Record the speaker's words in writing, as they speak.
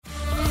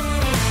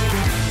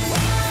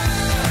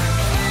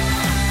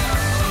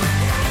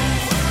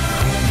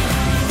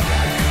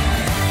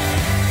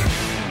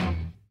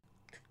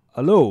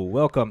Hello,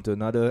 welcome to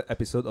another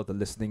episode of The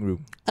Listening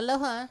Room.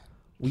 Aloha.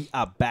 We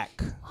are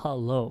back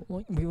Hello.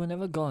 We were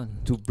never gone.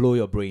 to blow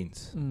your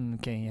brains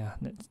Okay, yeah,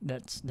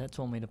 that's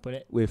one way to put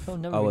it. with Oh,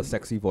 never our really.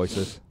 sexy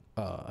voices.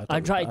 I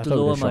tried to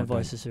lower my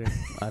voices. Already.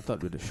 I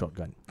thought with a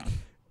shotgun.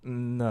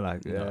 No,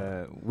 like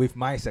No. with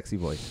my sexy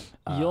voice,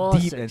 Your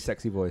deep and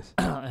sexy voice.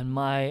 and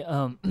my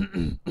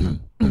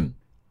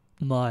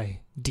my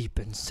deep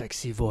and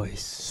sexy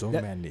voice. So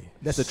That- manly.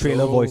 that's a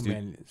trailer voice, dude.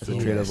 Manly. That's a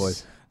trailer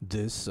voice.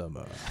 This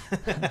summer.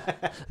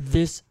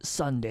 This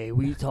Sunday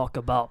we talk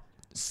about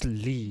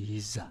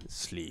sleaze.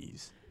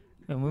 Sleaze.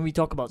 And when we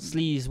talk about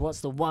sleaze, what's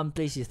the one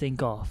place you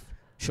think of?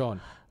 Sean.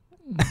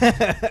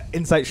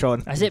 Inside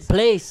Sean. I said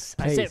place.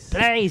 I said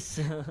Place. place.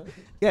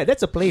 Yeah,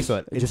 that's a place.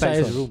 What? Inside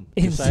Josiah's Sean. room.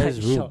 Inside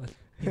Josiah's room. Sean.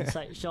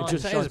 Inside Sean.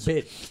 Josiah's Sean's,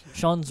 bed.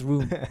 Sean's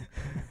room.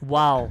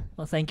 Wow.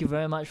 Well, thank you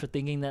very much for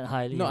thinking that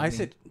highly. No, of I me.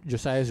 said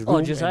Josiah's room Oh,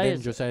 and then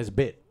Josiah's- Josiah's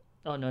bed.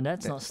 Oh no,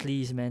 that's Yeah. not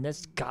sleaze, man.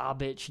 That's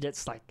garbage.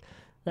 That's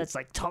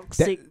like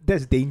toxic.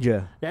 That's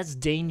danger. That's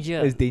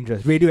danger. It's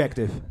dangerous.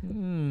 Radioactive.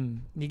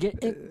 You get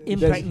that's-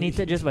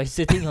 impregnated just by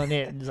sitting on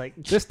it. It's like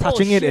Just oh,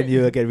 touching it and shit.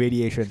 you get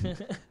radiation.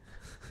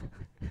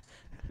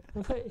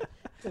 Wait,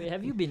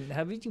 have you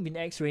been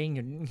X-raying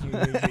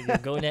your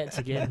gonads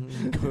again?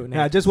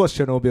 Yeah, I just watched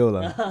Chernobyl.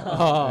 lah.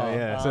 Oh,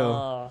 yeah, so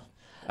Ah,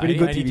 Pretty I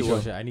good need, I need TV to show.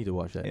 watch that. I need to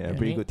watch that. yeah, Yeah.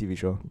 pretty good TV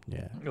show.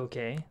 Yeah.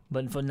 okay.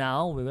 But for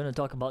now, we're gonna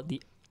talk about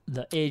the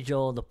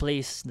age-old, the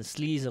place, the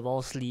sleaze of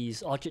all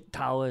sleaze, Orchard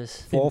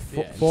Towers. Four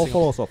yeah, four Sing-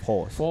 floors of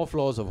halls. 4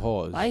 floors of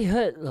halls. I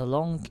heard a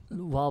long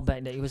while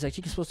back that it was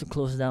actually supposed to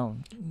close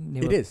down.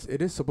 It is.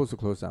 It is supposed to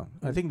close down.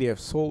 I think they have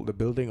sold the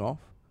building off.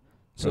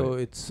 So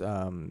it's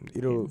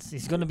it'll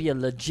It's gonna be a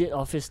legit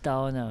office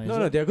tower now. Is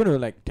no, it? they're gonna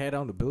like tear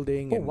down the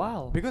building. Oh, and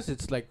wow. Because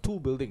it's like 2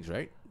 buildings,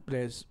 right?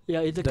 There's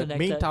Yeah, the interconnected.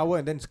 main tower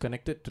and then it's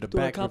connected to the To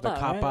a back car with the park,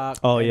 car right? park.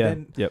 Oh and yeah.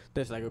 Then Yep.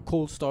 there's like a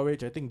cold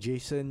storage. I think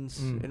Jason's.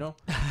 Mm. You know,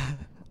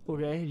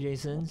 Okay,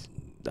 Jason's.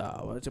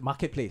 what's it,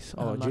 marketplace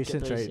or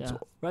Jason's, Marketplace, right? yeah.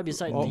 It's Right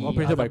beside o- the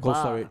operated by other Cold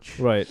bar. Storage.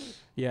 Right.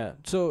 Yeah.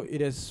 So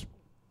it has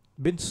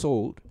been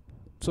sold.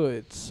 So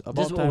it's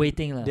about Just time.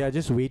 waiting lah. They are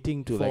just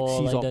waiting to like For,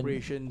 cease like, the-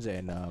 operations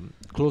and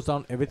close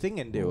down everything,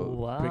 and they will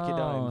break it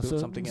down and build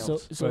something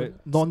else. So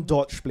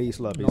non-Dodge place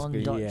lah,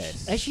 basically. Non-Dodge.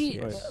 Yes, Actually,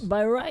 yes.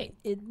 by right,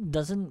 it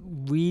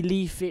doesn't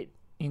really fit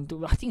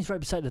into. I think it's right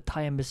beside the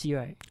Thai embassy,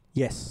 right?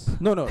 Yes.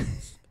 No.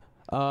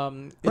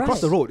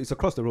 Across the road. It's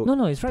across the road.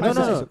 No, it's right No,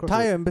 beside. no, It's no. across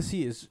Thai the-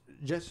 embassy is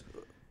just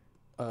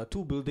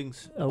 2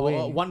 buildings Away.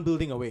 or 1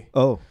 building away.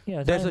 Oh. Yeah,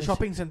 Thai There's a embassy.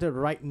 shopping center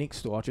right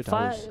next to Orchard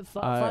Towers.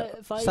 Five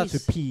Starts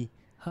with P.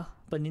 Huh?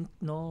 But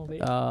no, wait.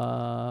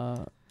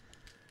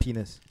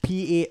 Penis.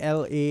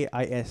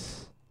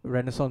 PALAIS.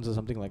 Renaissance or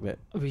something like that.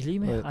 Really,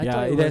 man? I yeah,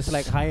 thought it there's was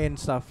like high-end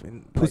stuff in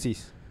like-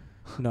 Pussies.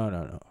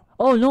 No.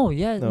 Oh no,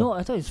 yeah, No. no.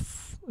 I thought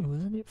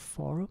wasn't it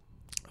Forum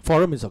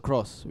Forum is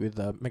across with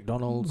with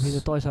McDonald's.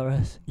 the Toys R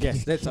Us?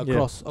 Yes, that's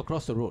Yeah.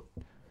 across the road.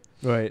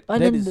 Right.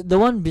 And That then is- the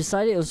one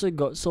beside it also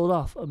got sold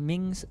off. A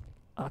Ming's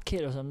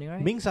Arcade or something,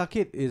 right? Ming's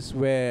Arcade is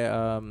where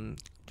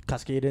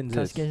Cascadens is.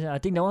 Cascade. I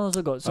think that one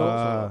also got sold.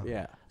 Ah.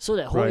 Yeah. So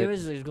that whole Right. area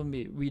is going to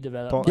be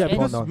redeveloped. Torn- Yeah, And-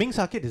 because down. Ming's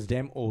Arcade is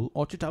damn old.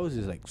 Orchard Towers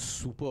is like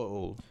super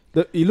old.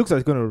 It looks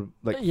like it's gonna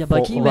like yeah,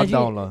 but can you run imagine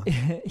down lah.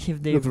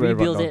 if they Looks very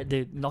rebuild rundown. it,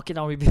 they knock it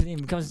down, rebuild it,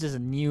 it becomes just a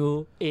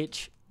new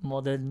age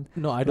modern.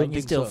 No, I Like don't think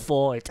instead so. of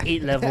 4, it's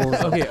 8 levels.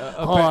 Okay,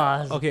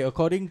 Oh, okay.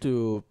 According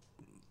to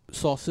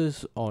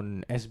sources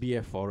on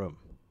SBF forum,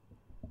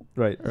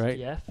 Right. right?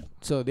 Yeah.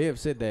 So they have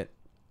said that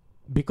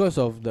because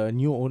of the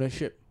new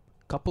ownership,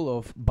 couple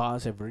of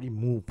bars have already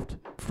moved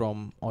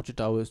from Orchard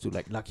Towers to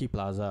like Lucky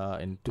Plaza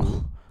and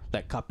to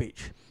like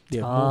Cuppage. They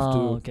have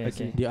moved to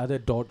okay. the other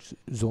Dodge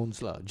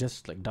zones lah,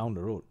 just like down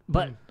the road.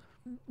 But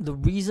the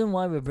reason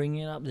why we're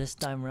bringing it up this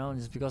time around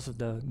is because of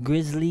the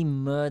grisly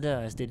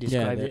murder, as they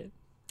described that- it.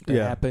 That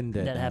Yeah. happened.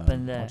 That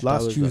happened there. Orchard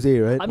Last Towers, Tuesday,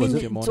 right? I Was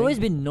mean, it? it's always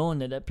been known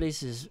that that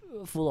place is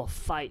full of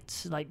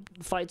fights. Like,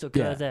 fights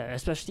occur Yeah. there,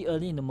 especially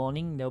early in the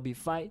morning. There'll be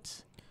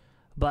fights.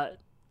 But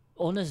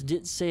owners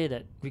did say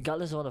that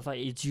regardless of all the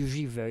fight, it's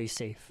usually very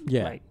safe.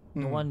 Yeah. Like,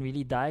 no Mm. one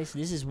really dies.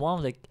 This is one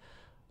of the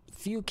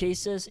few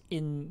cases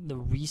in the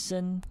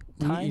recent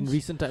times. in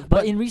recent times.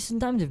 but in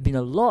recent times, there've been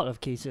a lot of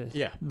cases.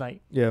 yeah,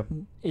 Like, Yeah.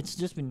 it's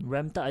just been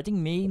ramped up. I think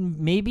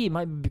maybe it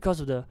might be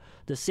because of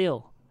the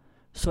sale.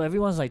 So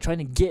everyone's like trying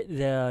to get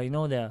their,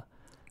 their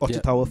Orchard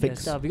Yeah. Tower their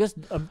fix. stuff. Because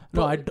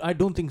no, I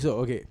don't think so.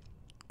 Okay,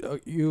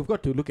 you've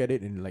got to look at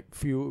it in like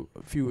few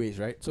ways,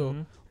 right? So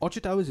Mhm.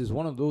 Orchard Towers is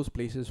one of those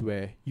places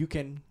where you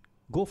can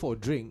go for a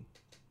drink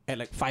at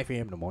like 5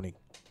 a.m. in the morning.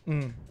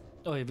 Mm.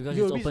 Oh, yeah, because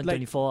You'll it's be open like-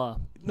 24 hours.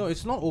 No,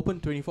 it's not open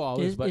 24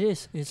 hours, but It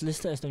is. It's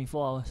listed as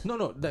 24 hours.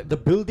 no, the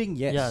building,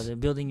 yes. Yeah, the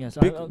building, yes.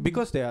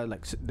 Because there are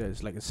like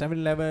there's like a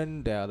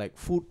 7-Eleven, there are like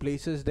food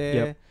places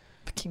there,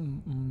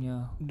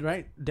 Yeah.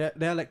 right? There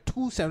are like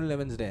 2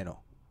 7-Elevens there, no.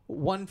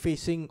 One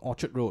facing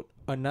Orchard Road,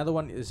 another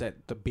one is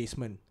at the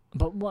basement.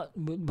 But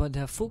but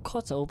their food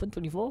courts are open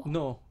 24?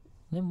 No,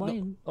 Then why?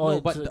 No, Oh,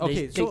 but they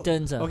okay, take so-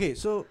 turns. okay,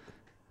 so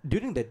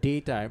during the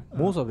daytime,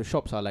 most of the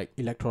shops are like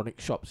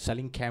electronic shops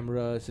selling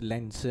cameras,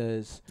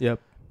 lenses. Yep.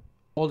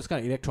 all this kind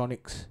of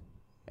electronics,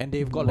 and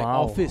they've got like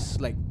Wow.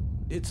 office, like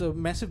it's a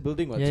massive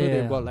building, right? Yeah, So yeah.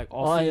 they've got like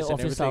Oh, office yeah, and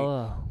office everything.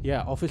 tower.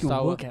 Yeah, office You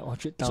tower. work at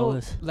Orchard So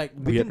Towers. like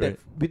Weird,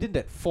 within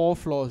that 4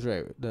 floors,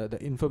 right? The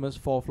infamous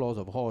 4 floors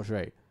of Horse,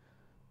 right?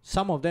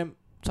 Some of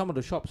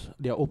the shops,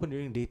 they are open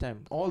during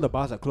daytime. All the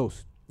bars are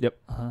closed,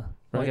 Uh-huh.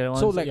 right? Okay, the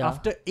So ones- like yeah.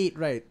 after 8,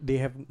 right, they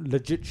have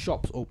legit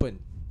shops open.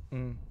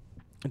 Mm.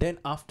 Then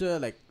after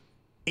like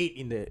 8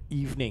 in the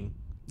evening,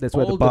 That's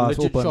where all the bars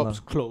legit open. shops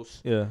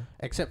close, Yeah.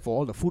 except for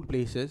all the food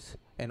places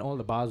and all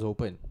the bars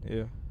open.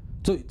 Yeah.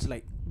 So it's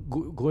like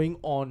going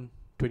on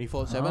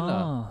 24/7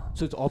 lah. Ah.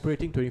 So it's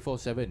operating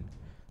 24/7,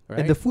 right?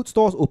 And the food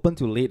stores open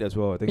till late as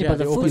well. I think. Yeah, Yeah, but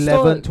the they food open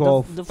 11, store,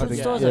 12, the I food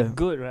think. stores Yeah. are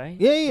good, right?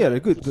 Yeah, they're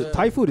good. The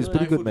Thai food is Thai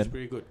pretty good, food man. is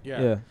pretty good.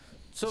 Yeah.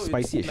 So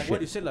Spicy it's as like shit. what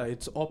you said, like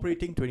it's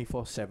operating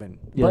 24/7.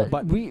 Yeah.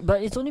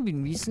 But it's only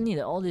been recently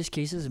that all these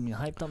cases have been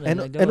hyped up. And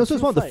like, there and were also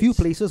it's one of the few fights.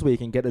 places where you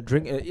can get a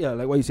drink. Yeah,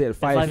 like what you said at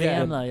 5 5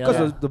 a.m. lah, yeah.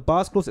 Because Yeah. the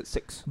bars close at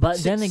 6. But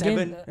 6, then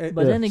again, 7,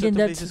 but then yeah. again,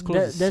 Certain places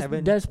close at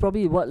 7. that's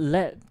probably what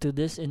led to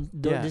this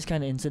Yeah. this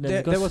kind of incident.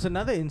 There because was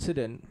another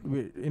incident.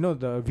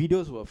 The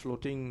videos were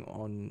floating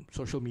on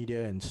social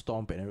media and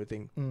Stomp and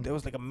everything. Mm. There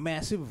was like a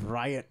massive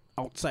riot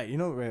outside.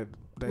 Where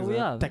there's Oh,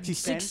 yeah. a taxi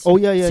stand. Six- Oh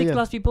yeah, yeah, 6 yeah.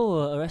 plus people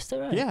were arrested,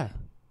 right? Yeah,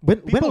 When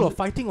people were was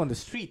fighting on the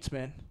streets,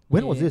 man.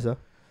 when was Yeah. this?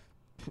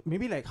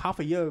 Maybe like half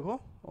a year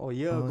ago or a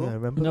year Oh, ago. yeah, I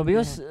remember. No,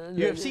 because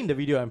You have seen the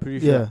video, I'm pretty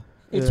sure. Yeah.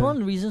 it's yeah. one of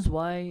the reasons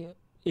why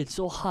it's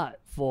so hard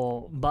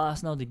for bars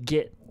now to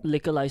get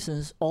liquor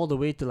license all the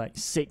way to like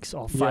 6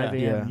 or 5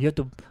 Yeah. a.m. Yeah. You have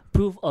to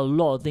prove a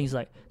lot of things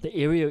like the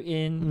area you're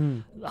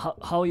in, Mm.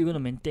 how are you going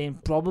to maintain.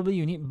 Probably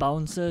you need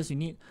bouncers, you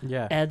need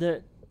Yeah.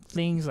 added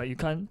things like you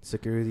can't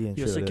Security and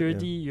your shit like that,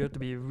 security. You have to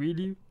be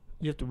really.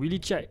 You have to really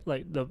check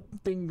like the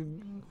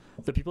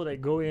people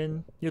that go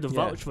in. You have to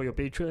Yeah. vouch for your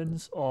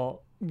patrons, or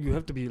you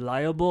have to be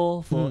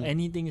liable for Hmm.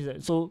 anything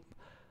that. So,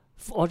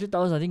 Orchard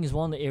Towers, I think, is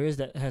one of the areas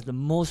that has the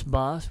most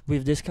bars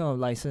with this kind of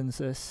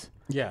licenses,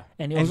 Yeah.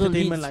 and it also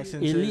Entertainment leads.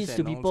 It licenses leads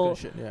to and all this people kind of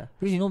shit, yeah.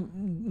 because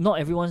not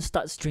everyone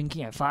starts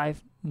drinking at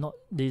 5. Not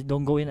they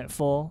don't go in at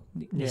 4.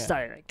 They Yeah.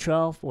 start at like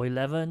 12 or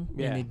 11,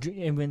 Yeah. and they drink.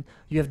 And when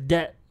you have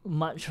that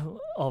much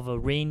of a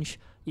range,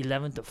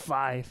 11 to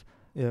 5,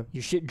 Yeah. you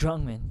shit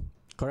drunk, man.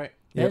 Correct.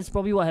 Yep. That's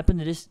probably what happened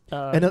to this.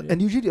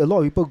 And usually a lot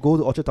of people go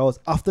to Orchard Towers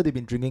after they've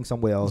been drinking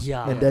somewhere else.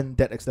 Yeah. And then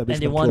that and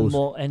establishment they want closed.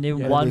 more, and they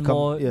Yeah. want They come-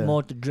 more, yeah.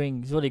 more to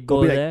drink. So they It'll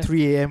go be there. like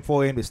 3 a.m.,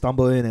 4 a.m. They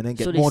stumble in and then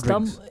get So more they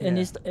drinks. and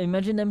they Yeah.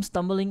 imagine them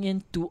stumbling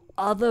into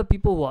other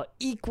people who are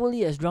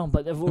equally as drunk,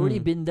 but they've already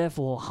Mm. been there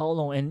for how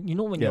long? And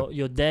when Yeah.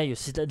 you're there, you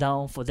sit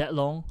down for that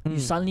long, you Mm.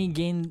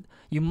 suddenly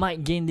you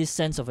might gain this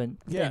sense of an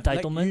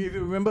entitlement. Like, if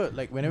you remember,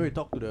 like whenever we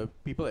talk to the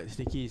people at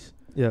Stickies,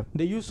 Yeah.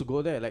 they used to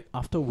go there like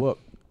after work.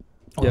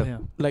 Oh, Yeah. yeah.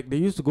 Like they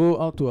used to go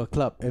out to a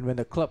club, and when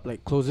the club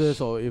like closes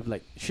or if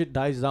like shit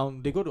dies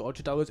down, they go to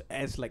Orchard Towers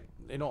as like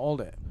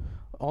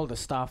all the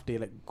staff. They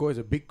like go as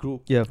a big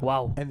group, Yeah.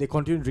 Wow. and they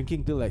continue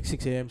drinking till like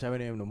 6 a.m.,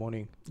 7 a.m. in the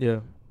morning. Yeah.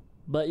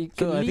 But it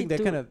So could I lead think that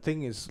to kind of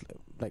thing is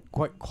like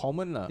quite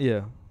common lah.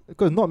 Yeah.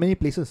 Because not many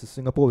places in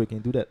Singapore we can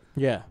do that.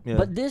 Yeah. Yeah.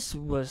 But this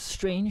was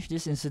strange.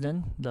 This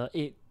incident, the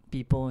 8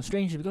 people,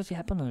 strange because it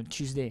happened on a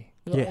Tuesday.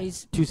 Yeah,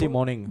 It's Tuesday people-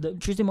 morning. The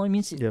Tuesday morning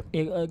means Yeah.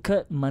 it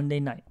occurred Monday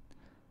night.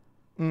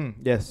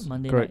 Yes.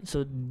 Monday correct. night.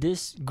 So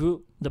this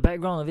group, the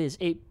background of it is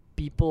 8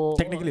 people.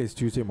 Technically, it's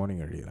Tuesday morning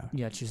already lah.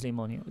 Yeah, Tuesday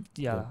morning.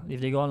 Yeah, if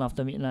they go on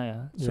after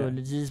midnight. So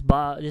Yeah. there's this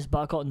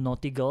bar called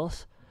Naughty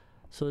Girls.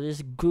 So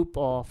this group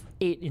of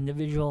 8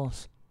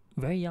 individuals,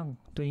 very young,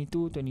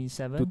 22,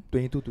 27,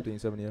 22 to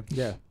 27, yeah.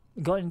 Yeah.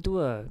 got into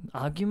a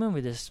argument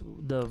with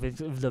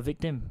the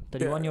victim,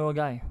 31-year-old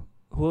guy,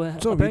 who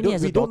So apparently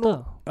has a don't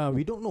daughter. know.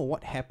 We don't know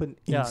what happened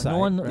Yeah, inside. no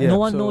one, right? Yeah. no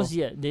one So knows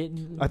yet. They,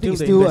 I Till think it's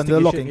the still under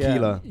lock and key,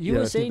 investigation, lah. you Yeah,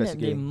 were still saying that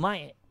they investigating.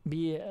 might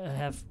be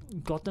have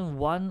gotten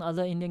one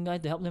other Indian guy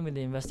to help them with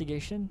the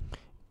investigation.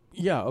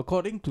 Yeah,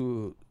 according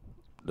to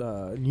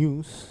the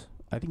news,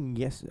 I think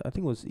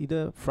it was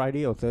either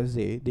Friday or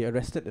Thursday. They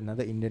arrested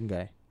another Indian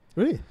guy.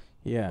 Really?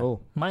 Yeah. Oh.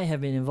 Might have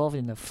been involved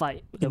in the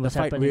fight that In the was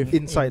fight happening with-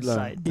 Inside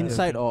lah.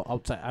 Inside or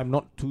outside? I'm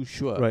not too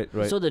sure. Right,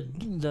 right. So the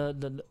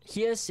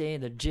hearsay,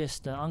 the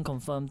gist, the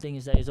unconfirmed thing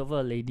is that it's over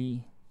a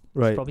lady.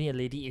 right. Probably a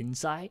lady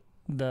inside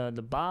the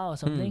bar or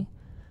something.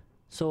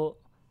 So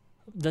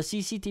the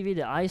CCTV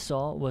that I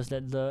saw was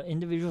that the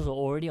individuals were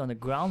already on the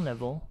ground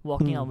level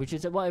walking out, which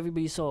is what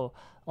everybody saw,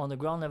 on the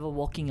ground level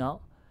walking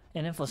out,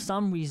 and then for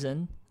some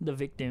reason the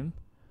victim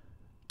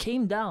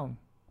came down.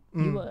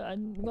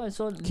 I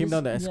saw Came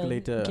down the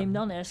escalator. Came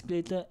down the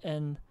escalator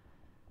and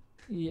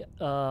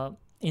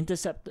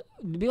intercepted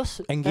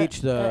because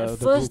Engage at the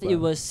first group, it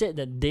was said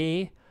that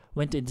they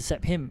went to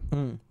intercept him,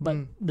 but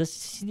Mm. the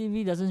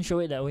CCTV doesn't show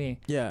it that way.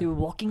 Yeah. They were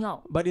walking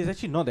out. But it's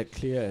actually not that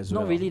clear as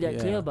well. Not really that Yeah.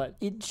 clear, but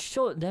it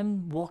showed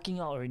them walking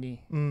out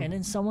already, Mm. and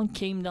then someone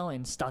came down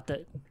and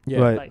started Yeah.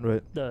 Right, like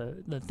right.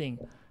 the thing.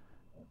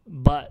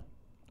 But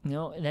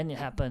and then it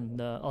happened.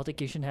 The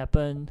altercation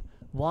happened.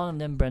 One of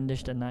them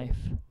brandished a knife,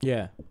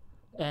 Yeah.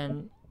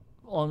 and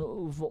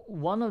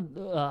one of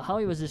how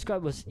it was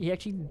described was he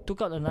actually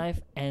took out the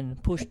knife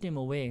and pushed him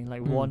away,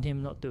 like warned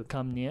him not to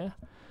come near.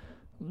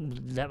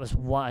 that was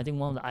why I think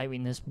one of the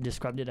eyewitness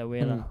described it that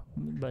way lah.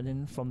 Mm. But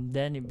then from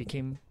then it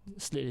became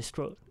slit his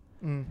throat.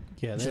 Mm.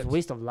 Yeah, It's just that's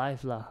waste of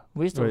life lah.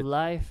 Waste Right. of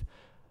life.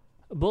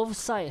 Both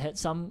sides had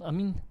some. I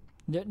mean,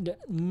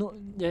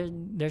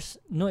 there's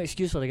no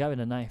excuse for the guy with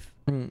the knife.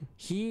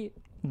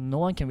 No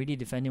one can really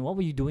defend him. What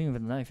were you doing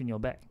with a knife in your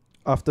back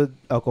After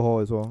alcohol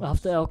as well.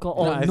 after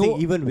alcohol? No, Or I think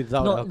even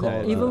without no,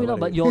 alcohol. even without.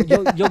 But you're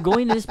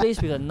going to this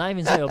place with a knife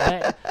inside your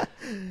back,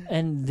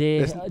 and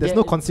There's they're-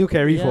 no concealed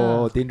carry yeah.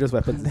 for dangerous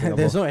weapons. In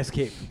there's Singapore. no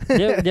escape.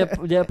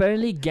 they're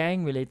apparently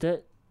gang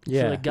related.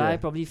 Yeah. So the guy yeah.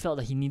 probably felt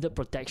that he needed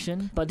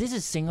protection. But this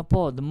is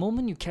Singapore. The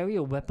moment you carry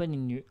a weapon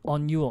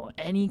on you or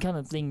any kind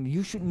of thing,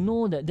 you should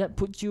know that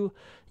puts you.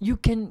 You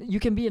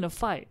can be in a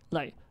fight.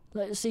 Like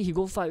let's say he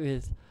go fight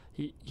with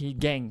he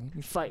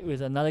fight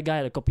with another guy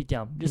at a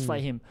kopitiam. Just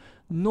fight him.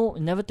 No,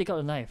 never take out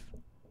a knife.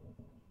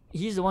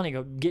 He's the one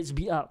that gets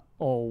beat up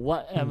or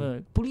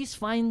whatever. Police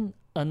find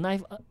a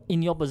knife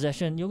in your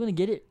possession, you're gonna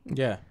get it.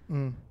 Yeah.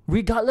 Mm.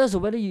 Regardless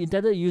of whether you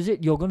intended to use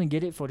it, you're gonna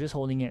get it for just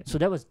holding it. So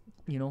that was,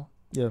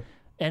 Yeah.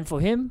 And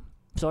for him,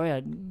 sorry, I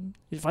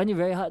find it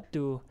very hard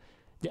to.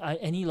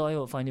 Any lawyer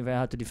will find it very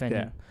hard to defend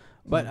Yeah. him.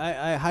 But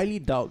I highly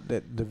doubt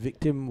that the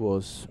victim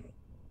was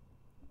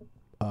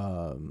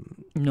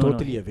No,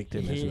 totally a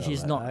victim He- as well.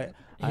 he's not. I-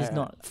 He's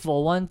not.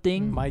 For one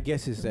thing, My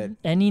guess is that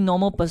any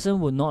normal person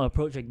would not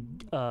approach a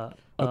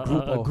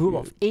group group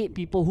of- of 8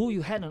 people who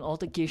you had an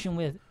altercation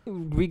with,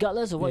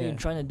 regardless of what Yeah. you're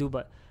trying to do.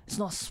 But it's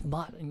not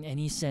smart in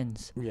any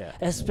sense, yeah.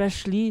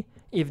 especially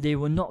if they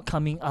were not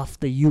coming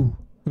after you.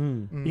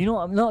 Mm. You know,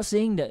 I'm not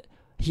saying that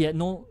he had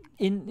no.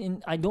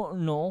 In I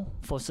don't know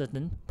for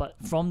certain, but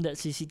from that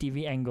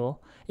CCTV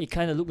angle, it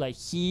kind of looked like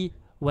he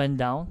went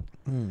down,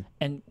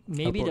 and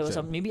maybe there was Approach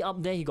some. Maybe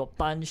up there he got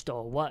punched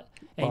or what,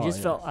 and he Oh, just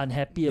yeah. felt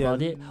unhappy Yeah,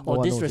 about it no or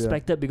one knows, yeah.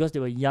 disrespected because they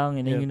were young,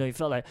 and then Yeah. he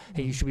felt like,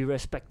 hey, you should be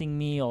respecting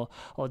me, or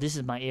this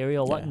is my area,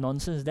 or what Yeah.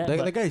 nonsense is that. The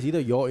But guy is either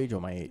your age or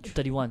my age.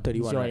 31,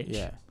 31, is your right? age.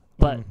 Yeah.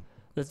 But Mm.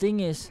 the thing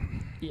is,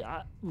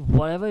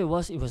 whatever it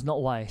was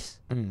not wise.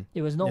 Mm.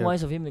 It was not Yeah.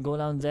 wise of him to go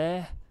down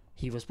there.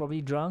 He was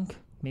probably drunk.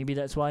 Maybe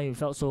that's why he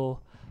felt so,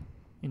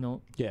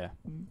 Yeah.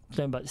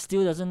 but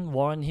still doesn't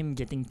warrant him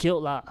getting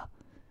killed lah.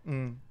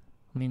 Mm.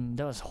 I mean,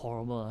 that was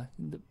horrible.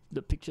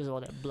 The pictures of all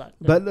that blood.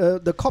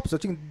 But the cops, I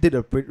think, did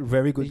a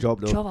very good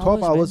job though.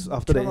 12 hours man.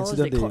 after the 12 hours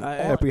incident, they they caught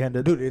all-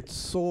 apprehended Dude, it's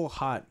so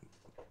hard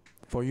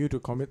for you to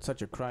commit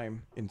such a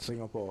crime in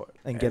Singapore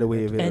and get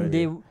away with it. and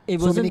right? it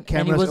So many wasn't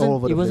cameras all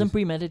over the wasn't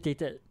place.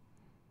 premeditated.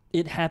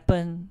 It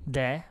happened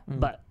there, Mm.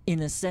 but in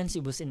a sense,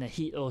 it was in the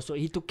heat also.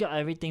 He took out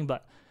everything,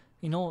 but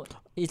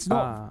it's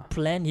not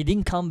planned. He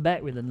didn't come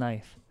back with a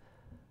knife.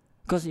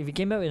 Because if he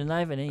came back with a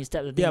knife and then he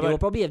stabbed the thing, Yeah, they but- will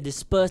probably have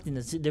dispersed in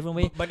a different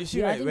way. But you see,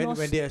 Yeah, I right, think when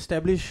Ross- they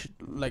establish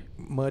like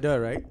murder,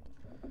 right,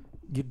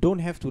 you don't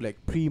have to like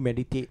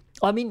premeditate.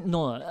 I mean,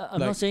 no, I'm Like-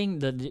 not saying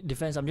the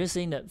defense. I'm just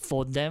saying that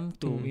for them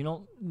to,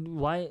 Mm.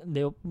 why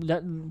they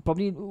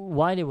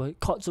why they were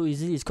caught so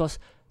easily is because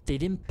they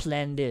didn't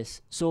plan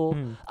this. So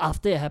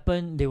after it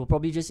happened, they were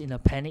probably just in a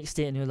panic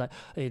state and they were like,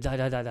 "Hey, die,"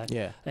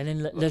 Yeah. and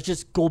then let's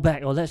just go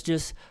back or let's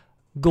just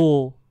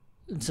go.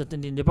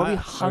 Certain thing. They probably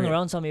hung okay.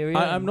 around some area.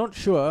 I'm and- not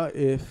sure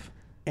if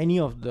any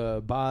of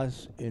the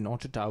bars in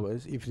Orchard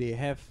Towers, if they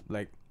have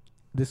like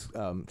this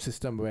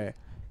system where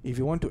if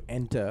you want to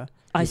enter,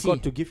 I you've see.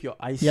 got to give your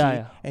IC,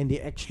 Yeah. and they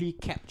actually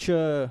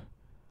capture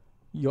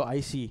your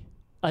IC.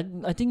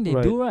 I think they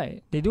Right. do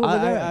right. They do over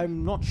there. Right?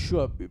 I'm not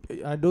sure.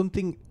 I don't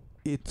think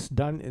it's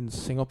done in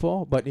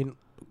Singapore, but in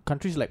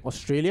countries like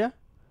Australia,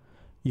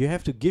 you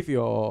have to give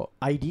your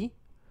ID,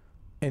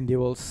 and they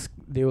will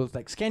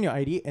like scan your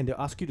ID, and they'll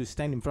ask you to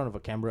stand in front of a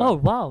camera. Oh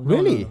wow! No,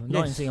 Really? No,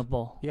 not in Yes.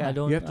 Singapore. Yeah, I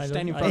don't. you have to I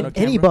stand in don't- front I- of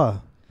Any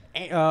bar.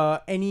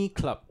 Any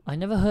club, I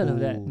never heard of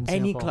that. Ooh. In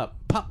any Singapore. club,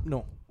 pub,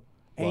 no.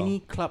 Any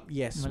club,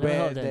 yes. I never heard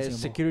Where of that in there's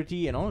Singapore.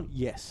 security and all,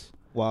 yes.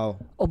 Wow.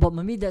 Oh, but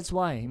maybe that's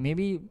why.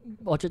 Maybe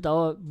Orchard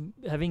Tower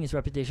having its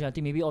reputation. I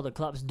think maybe all the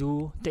clubs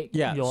do take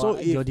Yeah, so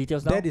your if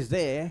details now. That is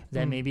there.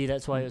 Then maybe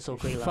that's why it's so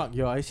quick. lah. Fuck,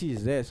 your IC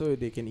is there, so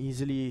they can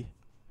easily.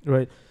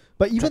 Right.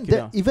 But even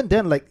Track it then,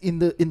 down. like in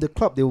the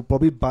club, they will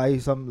probably buy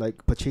some,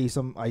 like purchase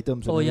some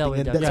items. And Oh, yeah, everything, with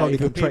and that- that's yeah, how if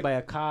they you can pay track by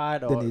a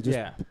card then or they just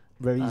yeah.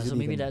 very easily. So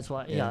maybe can- that's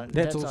why. yeah. Yeah,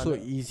 That's also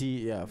other-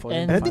 easy, yeah. For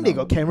And- them And I to think find they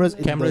out. got cameras.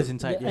 in Cameras the-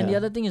 inside. And the yeah.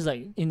 other thing is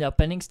like in their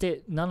panic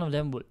state, none of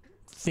them would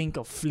think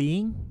of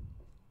fleeing.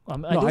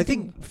 No, I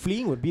think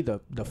fleeing would be the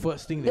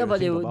first thing. Yeah, but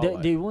they they would would, think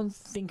about, they won't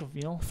think of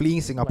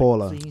fleeing Singapore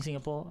lah. fleeing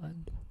Singapore.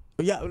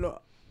 Yeah, no.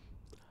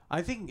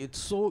 I think it's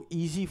so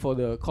easy for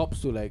the cops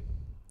to like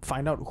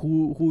find out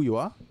who you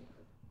are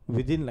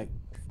within like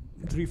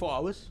 3-4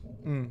 hours.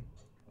 Mm.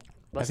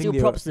 But I still, think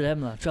they props to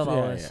them lah. 12 Yeah,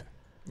 hours.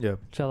 yeah. Yeah.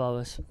 12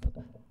 hours.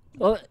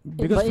 Oh,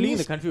 Because but in fleeing the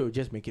this- country would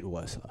just make it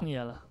worse. lah.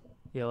 Yeah lah.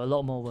 Yeah, a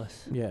lot more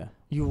worse. Yeah,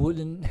 You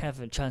wouldn't have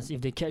a chance if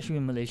they catch you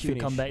in Malaysia. You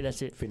come Finish. back.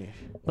 That's it. finish.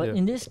 But Yeah.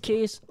 in this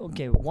case,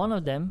 okay, one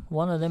of them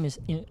is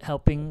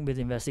helping with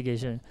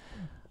investigation.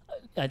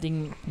 I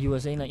think you were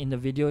saying like in the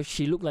video,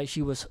 she looked like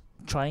she was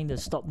trying to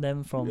stop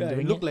them from Yeah, it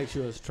doing looked it. like she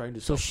was trying to.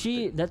 So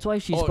stop that's why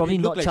she's or probably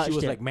it not looked like charged she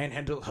was yet. like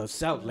manhandled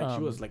herself, like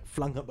she was Um, like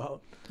flung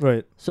about.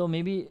 Right. So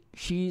maybe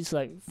she's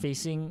like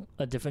facing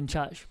a different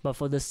charge. But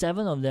for the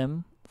 7 of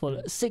them, for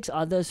the 6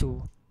 others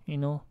who,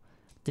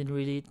 didn't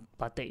really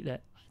partake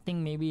that, I think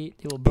maybe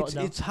they were brought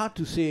down. It's hard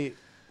to say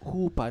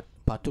who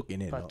partook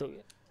in it. no? Partook.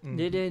 Mm.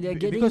 They're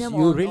getting Because them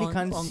you on, really on,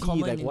 can't on see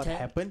common like what intent,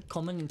 happened.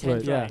 common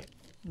intent, Right. right?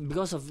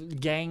 Because of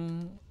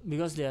gang,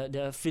 because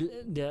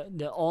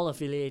they're all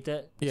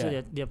affiliated. So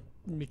Yeah. they're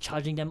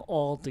charging them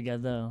all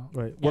together.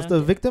 Right. Was Yeah, the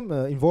okay. victim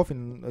involved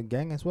in a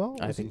gang as well?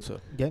 I Was think he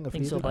so. Gang I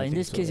think affiliated? so, but I in think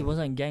this so, case, it yeah.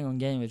 wasn't a gang on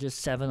gang. It was just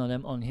 7 of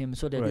them on him.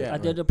 So Right. Yeah,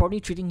 they're probably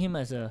treating him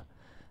as an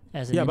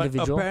Yeah, but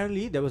individual.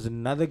 apparently there was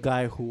another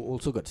guy who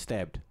also got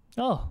stabbed,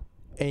 Oh,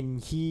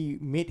 and he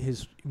made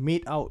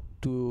out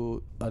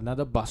to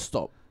another bus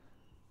stop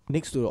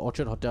next to the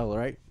Orchard Hotel,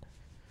 right?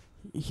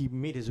 He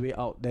made his way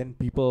out. Then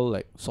people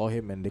like saw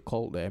him and they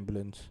called the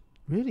ambulance.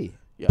 Really?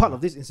 Yeah. Part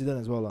of this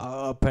incident as well.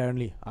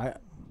 Apparently, I've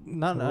We'll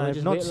not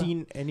just wait lah.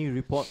 seen any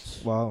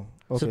reports. Wow.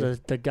 Okay. so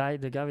the guy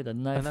with the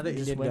knife Another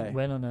just Indian guy.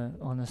 went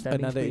on a stabbing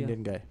Another spree.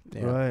 Indian guy.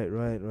 Yeah.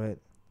 Right.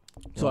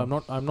 So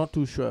Wow. I'm not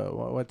too sure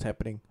what's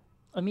happening.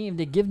 I mean, if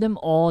they give them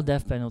all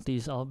death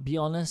penalties, I'll be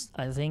honest,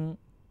 I think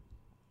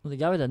the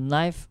guy with the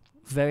knife,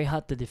 very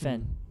hard to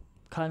defend.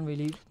 Can't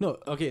really. No,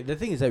 okay. The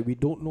thing is that we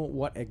don't know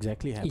what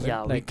exactly happened.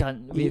 Yeah, we like,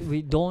 can't. if-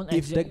 We don't.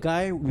 if the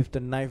guy with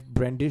the knife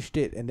brandished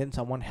it and then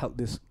someone held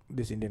this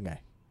Indian guy.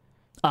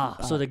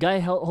 so the guy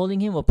holding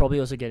him will probably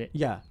also get it.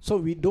 Yeah. So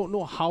we don't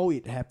know how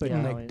it happened.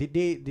 Yeah. Like did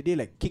they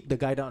like kick the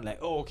guy down like,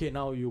 oh okay,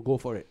 now you go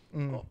for it.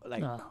 Mm. Or,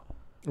 like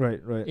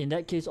Right. In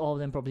that case, all of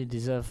them probably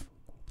deserve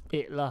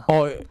it lah.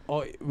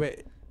 or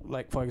wait,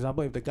 like for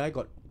example, if the guy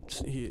got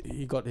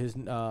he got his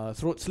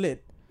throat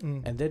slit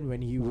Mm. and then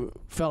when he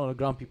fell on the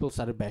ground, people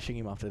started bashing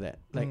him after that.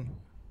 Like Mm.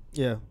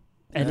 Yeah.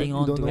 Adding you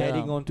on don't to know. it.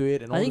 adding on to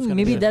it and all I those think kind of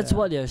maybe stuff. that's yeah.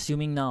 what they're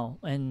assuming now,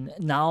 and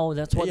now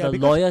that's what Yeah, the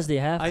because lawyers they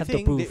I have to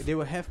think prove. they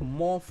will have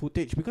more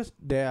footage because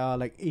there are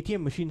like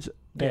ATM machines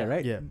there, Yeah.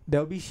 right? Yeah.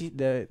 There will be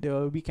there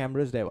will be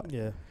cameras there. What?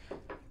 Yeah.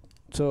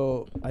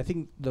 So I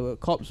think the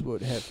cops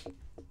would have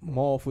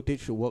more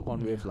footage to work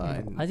on with lah.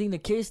 I think the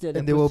case that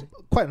And there were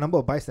quite a number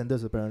of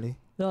bystanders apparently.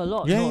 there were a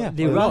lot. yeah, no, yeah.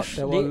 They a lot. rushed.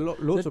 There they- were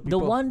loads of the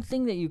people. one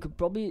thing that you could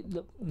probably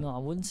no, I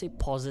wouldn't say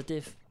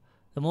positive.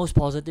 The most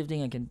positive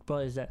thing I can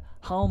put is that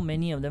how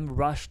many of them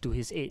rushed to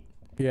his aid.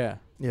 Yeah.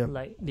 Yeah.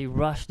 Like they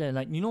rushed there.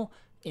 Like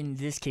in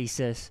these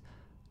cases,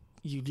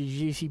 you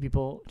usually see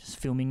people just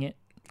filming it.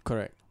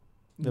 Correct.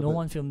 Yeah, No but-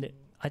 one filmed it.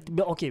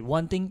 But okay,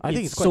 one thing. I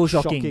think it's so quite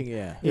shocking.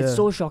 Yeah. It's Yeah.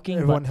 so shocking.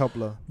 Everyone helped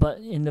lah. But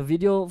in the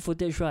video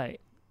footage,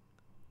 right?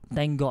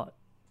 Thank God.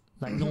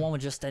 Like no one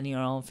was just standing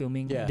around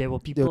filming. Yeah. There were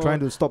They people. were trying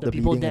to stop the the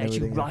people bleeding that and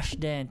actually everything. yeah.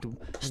 rushed there to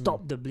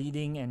stop the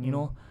bleeding, and you Mm.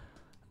 know,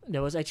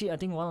 there was actually I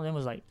think one of them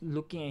was like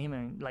looking at him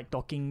and like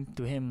talking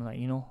to him, like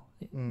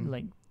Mm.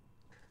 like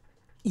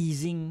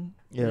easing.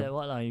 Yeah.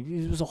 What like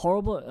it was a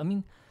horrible. I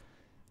mean,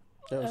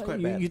 That was quite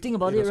you, bad. you think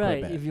about It it, was quite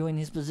right? bad. If you're in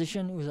his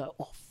position, it was like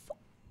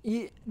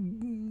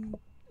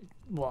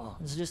wow,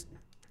 it's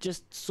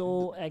just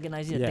so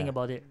agonizing to think Yeah.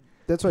 about it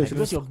That's why you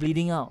because shouldn't, you're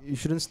bleeding out. you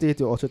shouldn't stay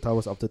to Orchard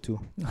Towers after 2.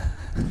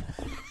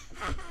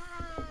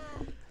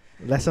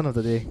 Lesson of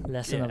the day.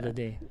 Lesson of Yeah. the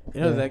day.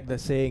 You know, Yeah. like the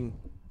saying,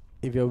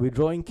 if you're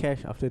withdrawing cash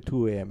after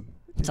 2 a.m.,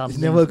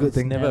 Something- never a good it's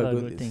thing. never a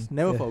Never good. thing. It's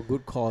never Yeah. for a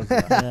good cause.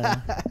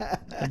 Yeah.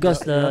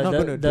 Because You're not the,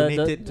 gonna the,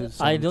 donate it to I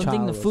some don't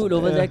think the child or food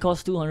over something. there Yeah.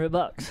 costs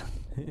 $200.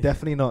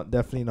 Definitely not.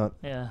 Definitely not.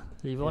 Yeah,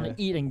 if you want Yeah.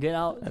 to eat and get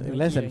out, I think you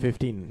less eat than and-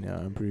 15. Yeah,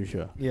 I'm pretty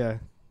sure. Yeah.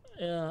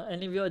 Yeah,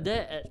 and if you're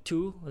there at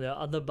 2, there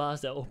are other bars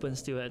that open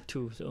still at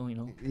 2, so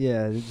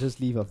Yeah. Just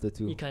leave after you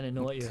 2. kind of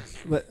know what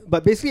you're.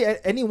 But basically,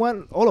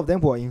 anyone, all of them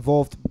who are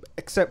involved,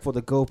 except for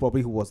the girl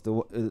probably who was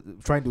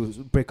trying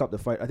to break up the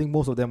fight. I think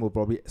most of them will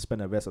probably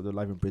spend the rest of their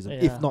life in prison,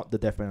 Yeah. if not the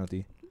death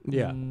penalty.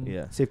 Yeah. Mm.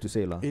 Yeah, safe to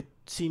say lah. It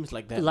seems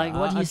like that. Like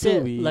what he until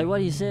said, we- like what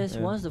he says.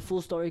 Yeah. Once the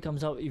full story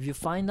comes out, if you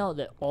find out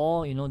that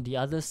all the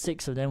other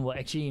 6 of them were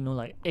actually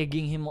like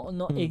egging him on,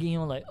 not Mm. egging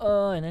him on, like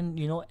and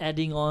then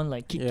adding on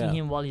like kicking Yeah.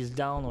 him while he's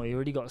down or he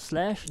already got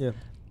slashed. Yeah.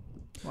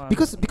 Wow.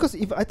 Because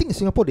if I think in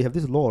Singapore they have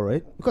this law,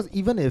 right? Because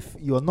even if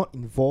you are not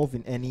involved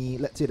in any,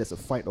 let's say there's a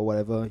fight or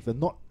whatever, if you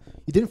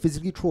didn't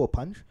physically throw a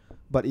punch,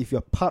 but if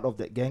you're part of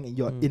that gang and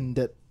you're Mm. in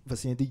that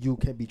vicinity, you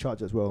can be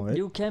charged as well, right?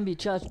 you can be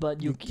charged,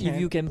 but You if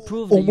you can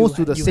prove Almost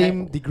that to the you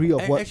same had, degree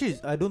of what. Actually,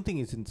 I don't think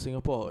it's in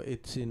Singapore.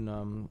 It's in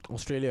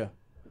Australia.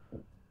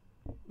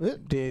 Eh?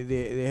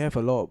 They have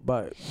a law,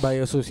 but by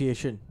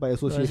association. by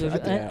association. I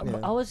think, and yeah.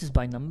 ours is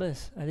by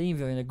numbers. I think if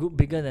you're in a group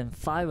bigger than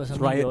 5 or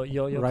something, riot-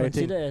 you're rioting.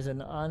 considered as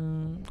an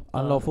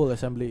Unlawful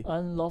assembly.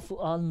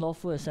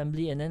 unlawful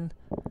assembly, and then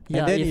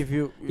and then if if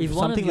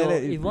one of something your like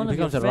that, if it one of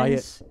your becomes a riot.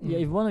 friends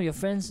if one of your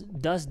friends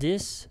does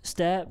this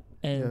stab,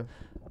 and Yeah.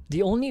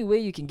 the only way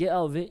you can get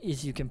out of it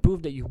is you can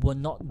prove that you were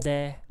not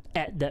there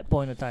at that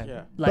point of time.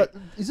 Yeah. Like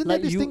But isn't like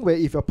there this you- thing where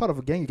if you're part of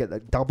a gang, you get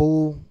like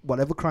double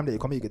whatever crime that you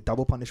commit, you get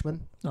double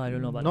punishment? I don't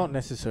know about Not that.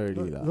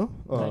 necessarily lah. No?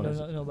 I Oh,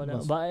 don't know about that.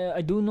 must- But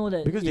I do know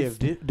that Because they if-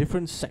 have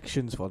different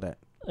sections for that.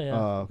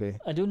 Yeah. Okay.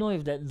 I don't know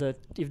if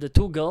the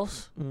two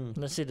girls, Mm.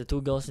 let's say the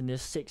two girls in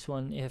this sixth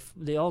one, if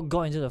they all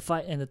got into the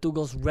fight and the two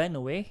girls ran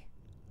away,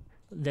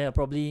 they're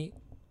probably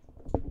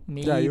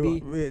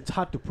maybe. It's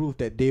hard to prove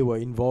that they were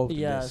involved. in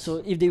Yeah, this.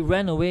 so if they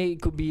ran away,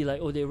 it could be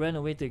like, oh, they ran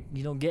away to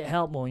get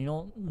help, or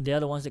they are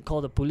the ones that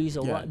call the police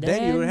or yeah, what.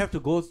 then you would have to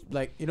go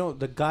like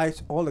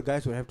all the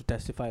guys would have to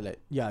testify like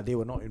they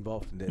were not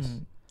involved in this.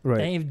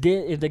 Right. And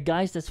if the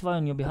guys testify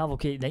on your behalf,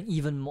 okay, then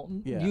even more.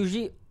 Yeah.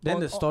 Usually, Then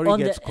on- the story on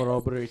gets the-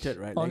 corroborated,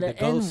 right? on Like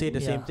the the girls end, say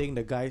the same yeah. thing,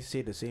 the guys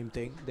say the same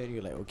thing. Then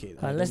you're like, okay.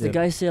 Unless Yeah. the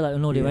guys say like,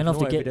 no, they We went have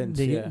off no to get evidence,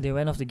 they, yeah. they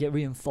went off to get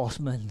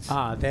reinforcements.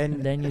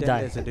 then you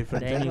die. There's a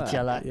different Then thing you lah.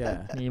 jialat.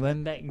 Yeah. They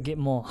went back and get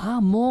more.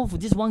 More for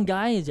this one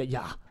guy? Is like,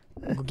 yeah,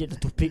 go get the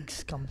two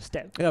pigs. Come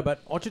step. Yeah, but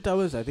Orchard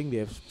Towers, I think they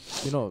have,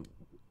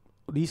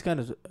 these kind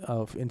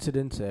of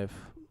incidents have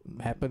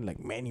happened like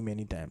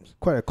many times.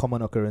 Quite a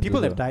common occurrence. People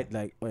as have well. died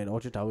like in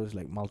Orchard Towers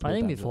like multiple I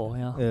think times. before,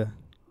 yeah. Yeah.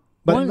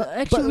 One- not,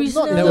 actually but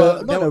recent- not, there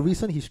were- not a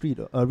recent history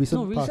though. A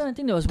recent No, past. recent I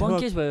think there was There one were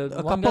case where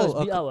a one guy couple-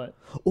 was beat out. What?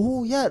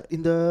 Oh yeah,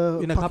 in the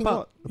In a car parking park.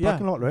 lot. The Yeah.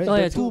 parking lot, right? Oh,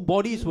 The yeah, two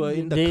bodies were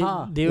in the they,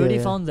 car. They already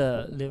Yeah. found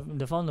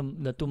they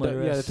found the two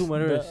murderers. The two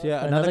murderers. The-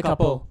 Yeah, another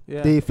couple.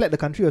 Yeah. They fled the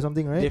country or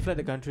something, right? They fled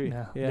the country.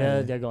 Yeah,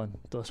 Yeah. they're gone.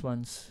 Those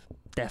ones,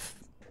 death.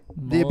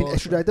 They've been Most-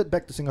 extradited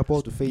back to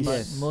Singapore to face. but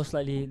Yes. most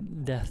likely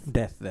death.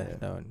 Death there.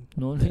 That one.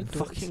 No need to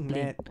Fucking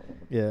explain. mad.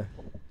 Yeah.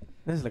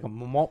 That's like a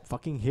mob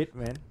fucking hit,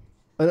 man.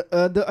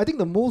 I think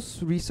the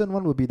most recent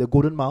one would be the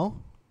Golden Mile.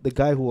 The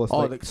guy who was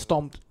Like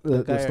stomped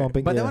the guy.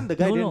 stomping. But yeah. that one, the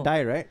guy No, didn't no.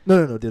 die, right?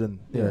 No, didn't.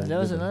 Yeah. There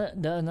was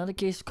didn't. another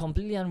case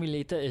completely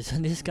unrelated. Is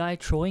this guy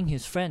throwing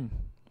his friend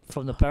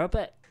from the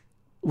parapet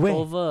Where?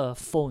 over a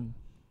phone.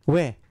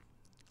 Where?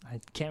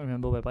 I can't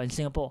remember where, but in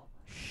Singapore,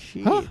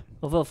 Shit. Huh?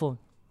 over a phone.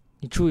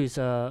 He threw his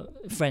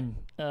friend.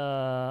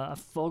 I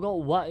forgot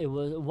what it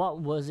was. What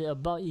was it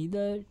about?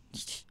 Either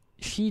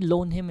she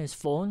loaned him his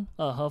phone,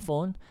 her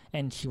phone,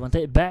 and she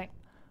wanted it back,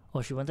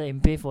 or she wanted him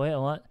to pay for it,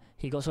 or what?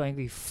 He got so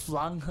angry,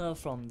 flung her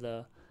from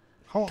the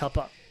How car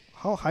park.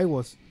 high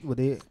were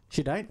they?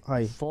 She died?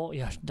 High.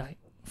 She died.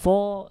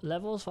 4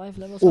 levels, 5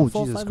 levels. Oh,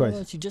 4, Jesus 5 Christ.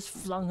 levels. She just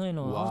flung her,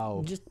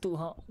 Wow. Just took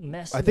her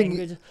massive I think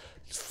anger,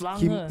 just flung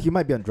her. He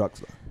might be on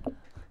drugs.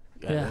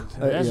 Yeah,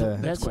 yeah.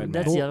 that's quite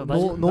that's mad. the other.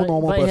 No- But, no but,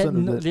 normal but it had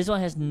person no, would- this one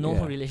has no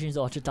Yeah. relation to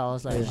Orchard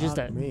Towers. Like, it's Yeah. just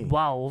that Fuck me.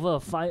 wow, over a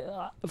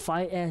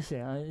 5S.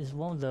 Yeah, it's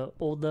one of the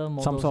older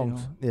models.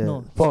 Samsungs. Yeah.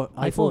 No, For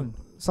iPhone.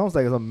 Sounds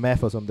like some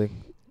meth or something,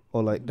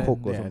 or like Then, coke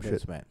or yeah, some that's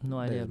shit. mad. No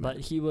That idea. is But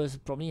mad. he was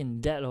probably in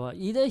debt or what.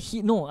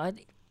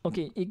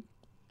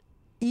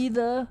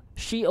 Either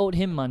she owed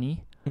him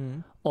money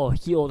Mm. or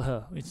he owed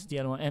her. It's the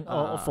other one, and or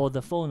Ah. for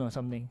the phone or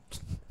something.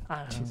 I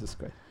don't know. Jesus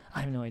Christ.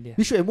 I have no idea.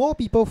 We should have more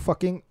people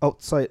fucking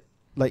outside,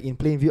 like in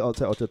plain view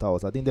outside Orchard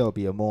Towers. I think there will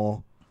be a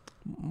more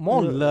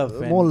Love.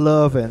 and- more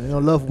love, and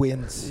love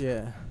wins.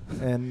 Yeah.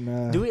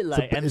 And Do it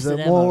like it's a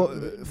Amsterdam. more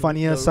or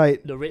funnier the, side.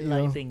 The red you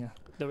light know. thing.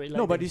 The red light.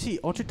 No, but you thing. see,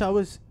 Orchard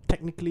Towers,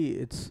 technically,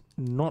 it's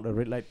not a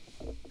red light.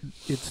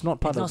 It's not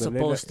part it's not of the red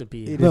supposed light. to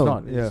be. It is No,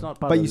 not. yeah. It's not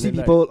part But of you the see red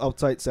light. people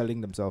outside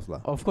selling themselves, lah.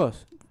 Of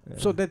course. Yeah.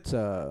 So that's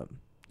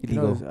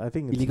Illegal. I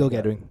think it's Illegal like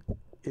gathering.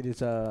 It is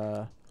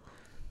the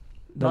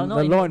But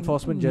not law any-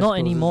 enforcement just not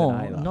closes an anymore.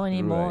 eye lah. Not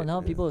anymore. Right, Now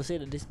yeah. people say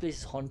that this place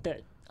is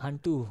haunted.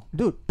 Hantu.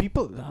 Dude,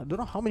 people, I don't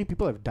know how many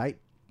people have died.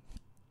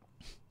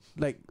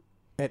 Like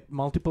at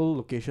multiple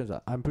locations.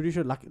 I'm pretty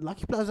sure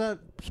Lucky Plaza,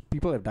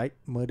 people have died,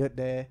 murdered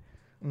there.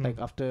 Mm. Like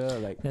after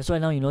That's why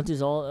now you notice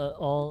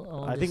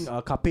all I this-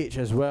 think Carpage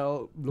as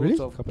well. Really? Loads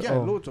of Carpage-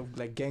 oh. loads of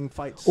like gang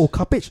fights. Oh,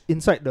 Carpage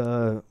inside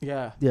the.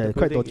 Yeah, Yeah, the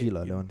quite building, dodgy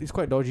lah, that one. It's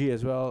quite dodgy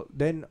as well.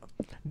 Then,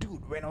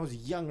 dude, when I was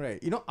young,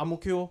 right, Ang Mo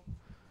Kio,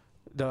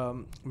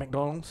 the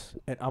McDonald's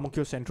at Ang Mo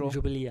Kio Central.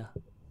 Jubilee.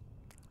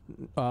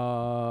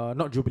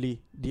 Not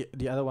Jubilee,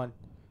 the other one,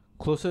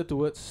 closer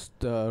towards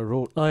the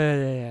road. Oh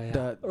yeah.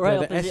 The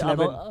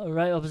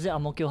Right opposite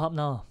Ang Mo Kio Hub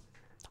now.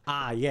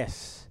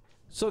 Yes.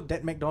 So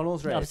that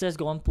McDonald's, right? Upstairs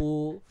got one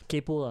pool,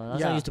 K-pool. Last time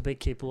Yeah. I used to play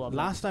K-pool up there.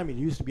 Last time it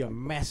used to be a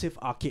massive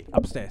arcade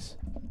upstairs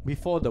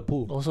before the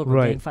pool. Also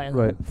got gang fight.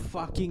 right.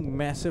 Fucking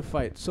massive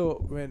fight.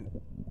 So when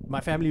my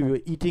family we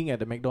were eating at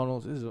the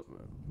McDonald's,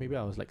 maybe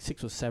I was like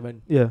 6 or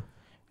 7, Yeah.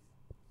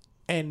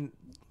 and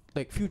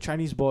like few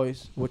Chinese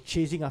boys were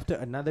chasing after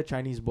another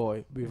Chinese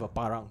boy with a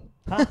parang.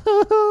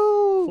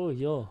 Oh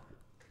yo.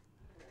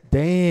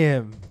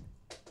 Damn.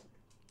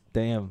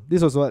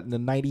 This was what, in the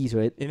 90s,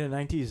 right? In the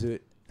 90s,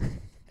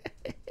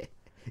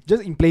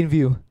 Just in plain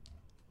view.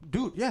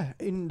 dude. Yeah,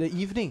 in the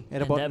evening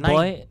at And about that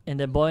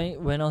 9. boy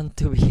went on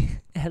to be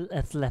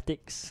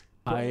athletics.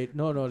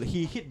 No,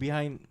 he hid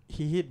behind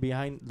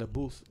the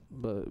booth,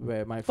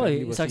 where my Oh, family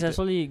he was seated.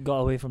 successfully got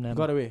away from them.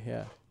 Got away.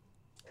 Yeah.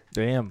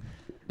 Damn.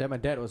 Then my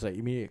dad was like,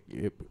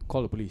 immediately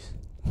call the police.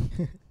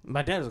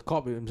 My dad is a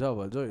cop himself,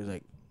 so he was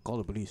like, call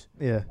the police.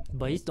 Yeah.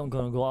 But he's not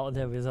gonna go out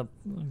there with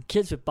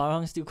kids with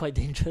parang. Still quite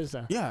dangerous.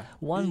 Yeah.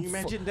 One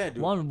imagine that,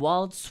 dude. One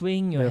wild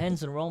swing, your Yeah.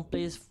 hands in the wrong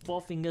place,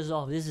 4 fingers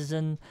off. This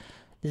isn't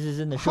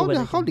the show. How where do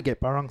they how can- they get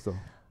parangs though?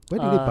 Where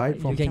do they buy it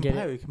you from? can You get can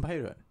buy it. it. You can buy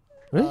it. Right?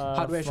 Really?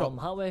 Hardware from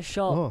shop. hardware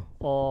shop Oh.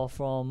 or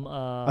from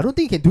I don't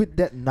think you can do it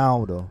that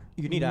now though.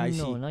 You need an IC.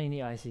 No, now you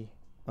need IC.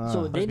 Ah,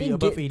 So Must they be didn't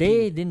above get, 18.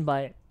 they didn't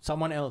buy it.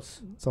 Someone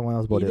else. someone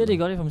else bought Either it. they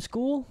lah. got it from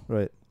school,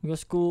 Right. because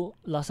school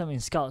last time in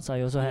Scouts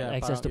I also had Yeah,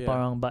 access Parang, to yeah.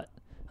 Parang, but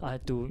I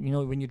had to,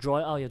 when you draw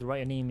it out, you have to write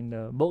your name in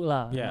the book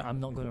lah. Yeah. I'm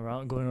not going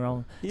around.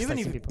 Even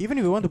slicing if people. even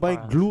if you want to buy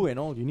Parang. glue and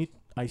all, you need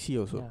IC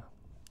also. Yeah.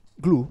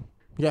 Glue.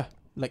 Yeah,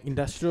 like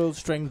industrial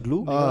strength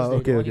glue. Because they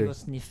okay, don't want you okay. to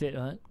sniff it,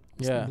 right?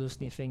 Yeah. Glue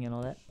sniffing and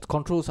all that.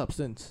 Controlled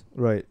substance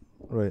Right.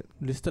 Right.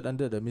 listed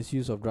under the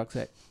Misuse of Drugs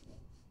Act.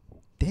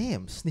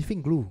 Damn,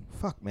 sniffing glue.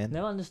 Fuck, man.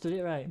 Never understood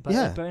it, right? But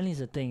Yeah. apparently it's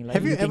a thing. Like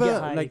have you can ever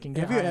get high, like can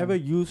get have you high ever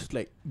on- used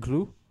like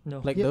glue,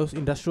 No. like Yeah. those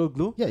industrial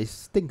glue? Yeah, it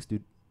stinks,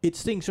 dude. It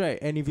stinks, right?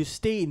 And if you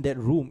stay in that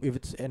room, if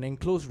it's an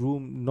enclosed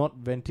room, not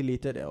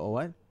ventilated or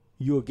what,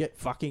 you'll get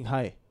fucking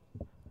high.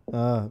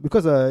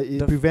 Because it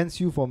The f- prevents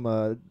you from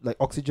like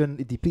oxygen.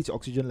 It depletes your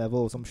oxygen level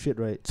or some shit,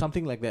 right?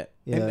 Something like that.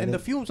 Yeah, and and the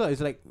then- fumes are,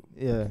 it's like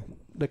Yeah.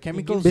 the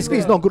chemicals. Basically,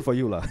 you it's a- not good for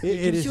you, lah. it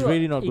gives is you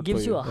really a, not it good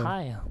gives for you you. a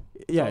high.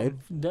 Yeah, So it,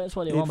 that's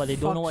what they it want, but they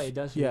don't know what fucks- it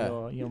does yeah.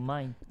 with your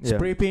mind. Yeah.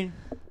 spray paint,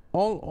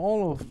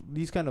 all of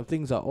these kind of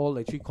things are all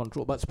actually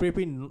controlled. But spray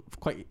paint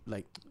quite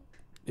like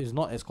is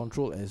not as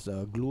controlled as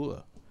glue.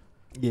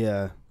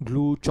 Yeah.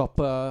 Glue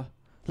chopper,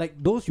 like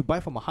those you buy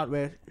from a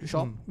hardware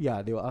shop. Mm.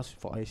 Yeah, they will ask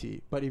for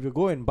IC. But if you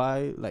go and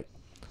buy like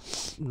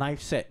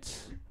knife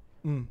sets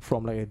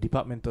from like a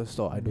departmental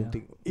store, I don't Yeah.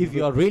 think if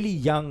you are really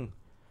young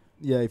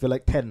Yeah, if you're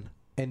like 10.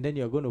 and then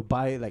you're going to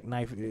buy like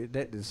knife,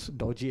 that is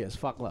dodgy as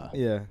fuck lah.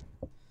 Yeah.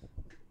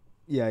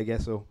 Yeah, I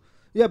guess so.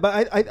 Yeah,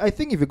 but I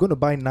think if you're going to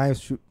buy knives,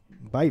 should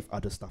buy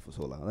other stuff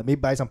also lah. Like maybe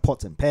buy some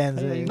pots and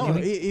pans. Yeah, No,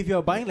 if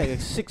you're buying like a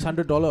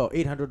 $600 or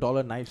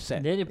 $800 knife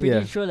set, Then you're pretty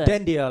Yeah. sure that.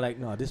 then they are like,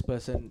 no, this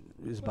person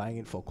is buying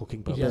it for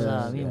cooking Yeah, purposes.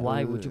 lah. I mean, Yeah.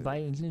 why would you buy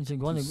it? So you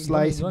want to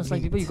Slice slice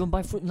meat. people, you go and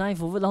buy fruit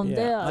knife over down Yeah,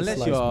 there. unless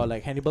Slice you're meat.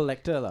 like Hannibal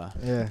Lecter lah.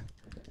 Yeah.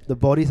 The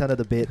bodies under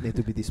the bed need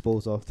to be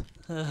disposed of.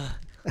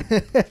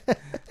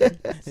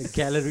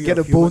 Gallery Get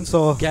of a bone human-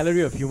 saw.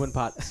 Gallery of human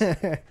parts.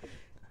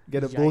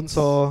 Get a bone Yikes.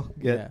 saw.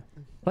 Get Yeah.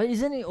 But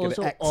isn't it an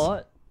also axe.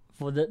 odd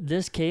for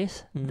this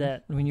case Mhm.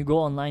 that when you go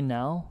online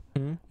now,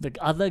 the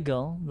other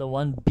girl, the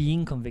one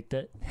being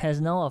convicted, has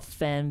now a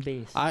fan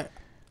base?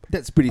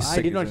 That's pretty I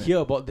sick. did not isn't it? hear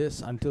about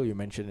this until you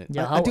mentioned it.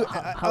 Yeah, Until,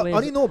 how I is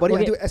only it? know about it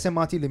Okay. until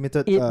SMRT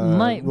Limited It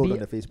might wrote be- on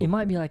their Facebook. It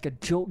might be like a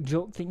joke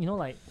thing,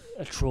 like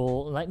a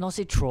troll, like not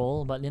say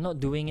troll, but they're not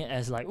doing it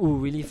as like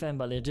really fan,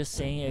 but they're just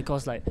saying it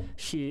because like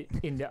she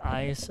in their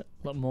eyes a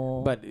lot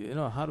more. But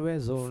Hardware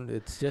Zone,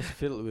 it's just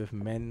filled with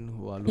men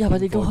who are looking Yeah,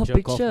 but they for got her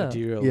jerk-off picture.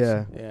 materials.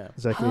 Yeah. Yeah.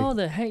 Exactly. how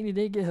the heck did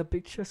they get her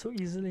picture so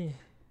easily?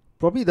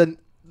 Probably the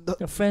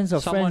Your friends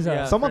of Someone- friends.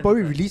 yeah. someone friend,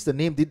 probably friend. released the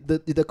name. Did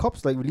the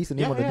cops like release the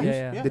name on the yeah, news?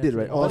 yeah. They did,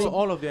 right? Also, Oh,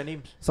 all of their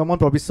names. someone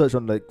probably searched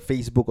on like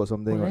Facebook or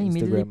something. Well, or then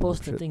immediately Instagram or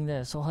post some the shit. thing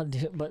there. So hard,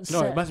 but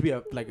No, sad. it must be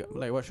like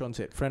what Sean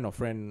said, friend of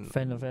friend.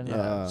 friend of friend.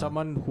 Yeah, Ah.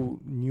 someone who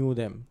knew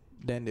them.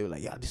 Then they were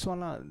like, yeah, this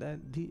one lah.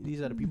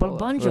 These are the people. But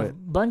lah."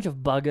 bunch of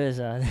buggers.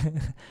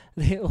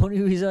 The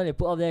only reason they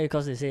put up there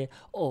because they say,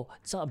 oh,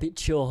 it's not a bit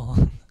chill.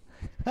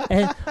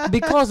 And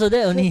because of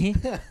that only,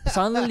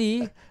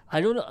 suddenly, I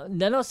don't know,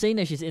 they're not saying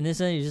that she's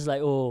innocent, it's just like,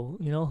 oh,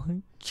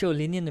 chill,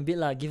 lenient a bit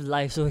lah, give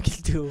life so we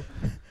can do.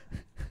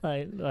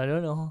 I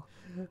don't know.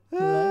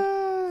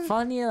 Like,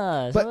 funny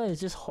lah. But Sometimes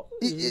it's just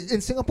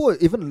In Singapore,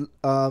 even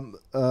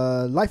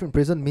life in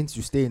prison means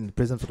you stay in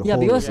prison for the yeah,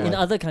 whole because of in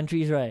life. other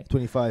countries, right,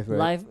 25, right?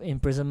 life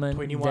imprisonment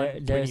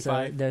 21, there's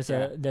 25, there's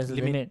yeah, a limit.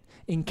 limit.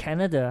 In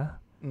Canada,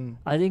 Mm.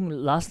 I think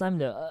last time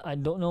I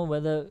don't know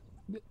whether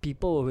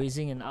people were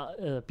raising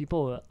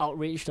people were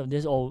outraged of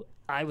this, or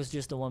I was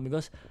just the one,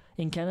 because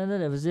in Canada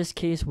there was this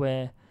case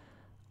where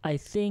I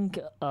think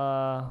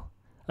a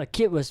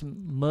kid was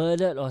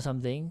murdered or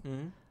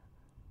something,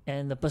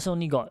 and the person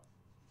only got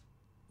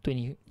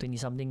 20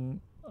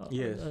 something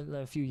Years.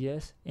 a few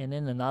years, and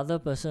then another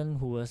person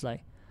who was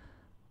like,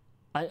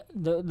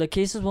 the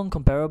cases weren't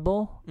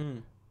comparable,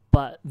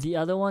 but the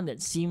other one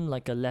that seemed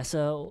like a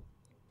lesser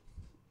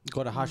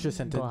Got a harsher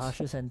sentence. got a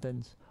harsher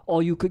sentence.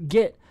 Or you could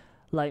get,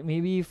 like,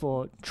 maybe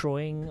for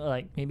throwing,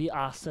 like, maybe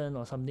arson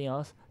or something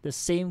else, the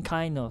same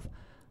kind of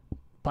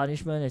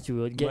punishment that you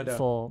would get Murder.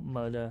 for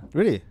murder.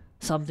 Really?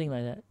 Something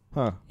like that.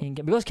 Huh.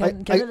 Because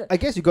Canada, I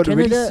guess you got to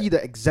really Canada- see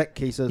the exact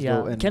cases yeah,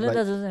 though. And Canada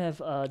like, doesn't have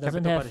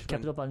Capital punishment.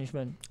 capital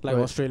punishment. Like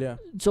Right. Australia.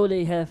 So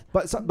they have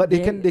but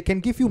they can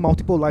give you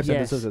multiple life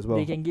sentences as well.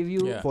 they can give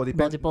you Yeah. For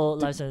multiple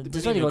life sentences.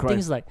 That's why they depending on got your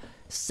things like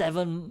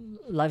 7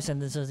 life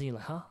sentences. And you're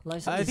like, huh?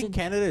 Life I sentence? think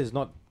Canada is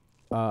not.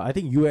 I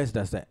think US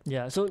does that.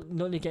 Yeah, so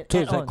no, they can So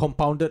add it's like on.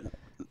 compounded.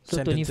 So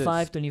sentences.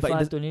 25, 25,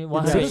 the- 20, in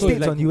 100. certain so states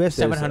like on US,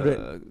 there's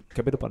 700.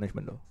 capital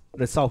punishment though.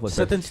 The South was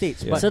Certain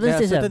states, Yeah. but certain there are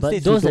states, yeah, certain but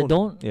states who those that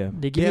don't, Yeah. they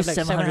They give you have like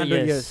 700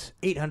 years.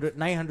 800,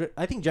 900.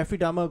 I think Jeffrey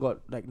Dahmer got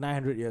like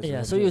 900 years.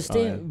 Yeah, or so you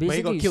something. stay yeah. But he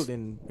basically. got you killed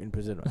in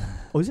prison. Right?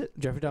 Oh, is it?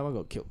 Jeffrey Dahmer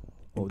got killed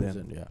in Oh, damn.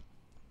 prison. Yeah,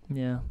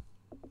 yeah.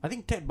 I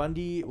think Ted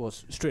Bundy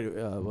was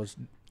was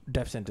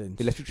death sentence.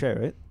 Electric chair,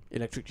 right?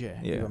 Electric chair.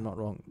 Yeah. If I'm not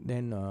wrong.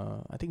 Then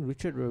I think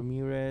Richard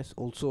Ramirez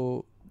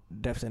also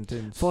death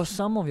sentence. For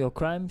some of your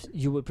crimes,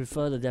 you would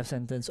prefer the death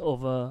sentence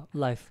over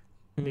life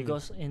Mm.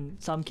 because in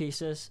some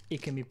cases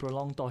it can be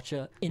prolonged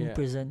torture in Yeah.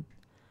 prison.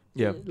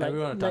 Yeah. Like, Everyone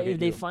will like target if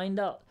they you. find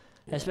out,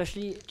 Yeah.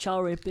 especially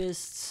child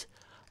rapists,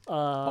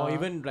 or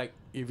even like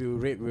if you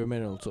rape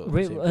women also. the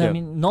rape, same. I Yeah.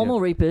 mean, normal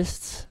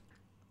rapists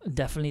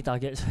definitely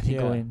targets when they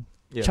go Yeah. in.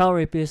 Yeah. Child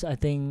rapists, I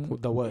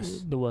think, The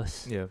worst. The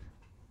worst. Yeah.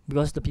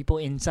 Because the people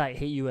inside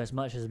hate you as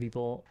much as the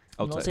people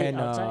not Outside. say And,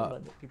 outside,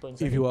 but the people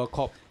inside. If you were a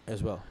cop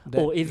as well.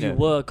 That- oh, if you Yeah.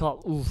 were a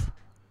cop, oof.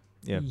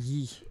 Yeah.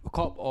 Yee. a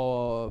cop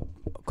or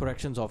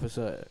corrections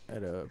officer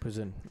at a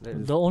prison. That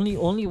is- The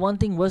only one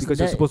thing was Because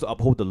that you're supposed to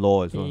uphold the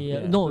law as well.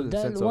 yeah, Yeah. no, So the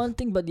that sense of- one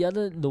thing, but the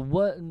other, the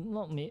word,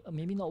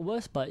 maybe not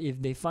worse, but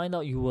if they find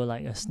out you were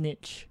like a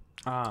snitch,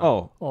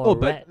 Oh, Or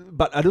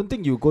but I don't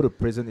think you go to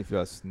prison if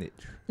you're a snitch.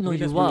 no,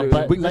 Witness you are, protection.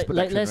 but Witness like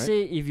protection, let's right?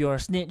 say if you're a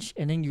snitch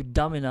and then you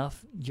dumb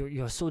enough,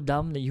 you're so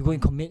dumb that you go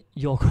and commit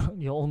your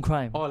your own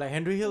crime. Oh, like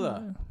Henry Hill.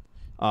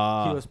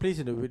 He was placed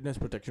in the witness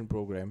protection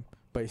program,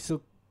 but he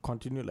still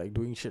continued like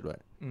doing shit, right?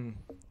 Mm.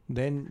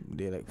 Then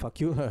they like fuck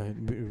you,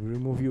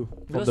 remove you.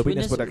 Because the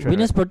witness protection,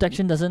 witness right?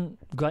 protection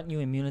doesn't grant you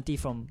immunity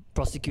from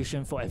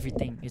prosecution for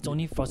everything. It's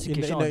only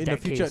prosecution on in the that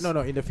future. case. No,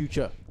 in the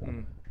future.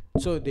 Mm.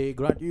 So they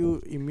grant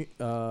you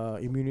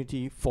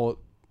immunity for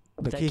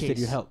the That case that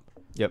you case. help.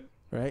 Yep.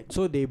 Right.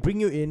 So they bring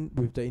you in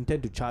with the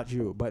intent to charge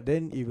you, but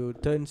then if you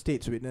turn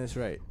state's witness,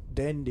 right,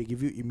 then they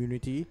give you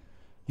immunity.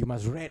 You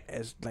must read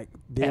as like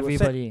they will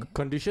Everybody. set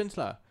conditions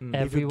lah. Mm.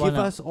 If you Everyone give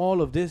ah. us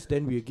all of this,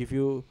 then we'll give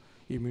you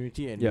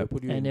immunity and Yep. we'll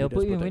put you And in they'll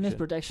put you in witness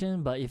protection.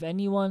 protection. But if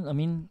anyone, I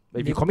mean, But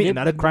if they- you commit they-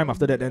 another crime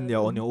after that, then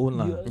you're on your own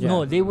lah.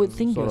 No, Yeah. they would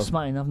think Sort you're of.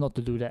 smart enough not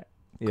to do that.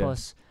 Yeah.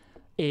 Because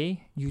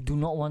A, you do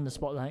not want the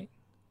spotlight.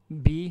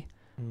 B,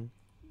 Mm.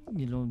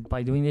 you know,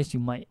 by doing this, you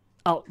might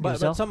out But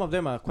yourself. some of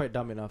them are quite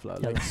dumb enough lah.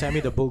 Yeah Like lah. Sammy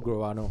the Bull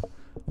Grovano,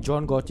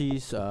 John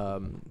Gotti's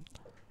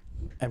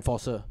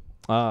enforcer.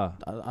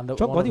 Under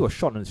John one Gotti of- was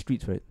shot on the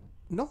streets, right?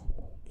 no,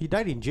 he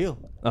died in jail,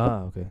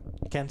 Okay.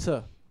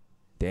 cancer.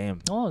 Damn.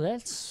 Oh,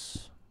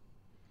 that's.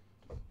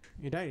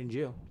 He died in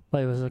jail.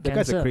 But it was a That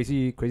guy's cancer. a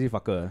crazy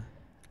fucker.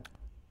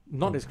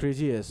 Not as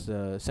crazy as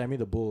Sammy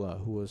the Bull,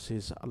 who was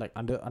his like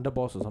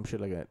underboss or some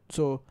shit like that.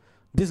 So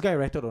this guy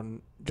ratted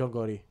on John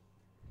Gotti,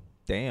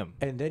 Damn.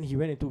 and then he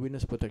went into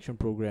witness protection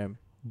program.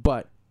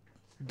 But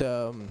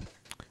the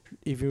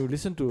if you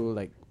listen to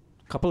like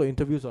couple of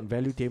interviews on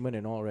Valuetainment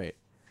and all, right,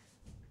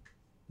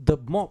 the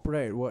mob,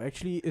 right, were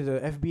actually the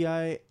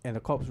FBI and the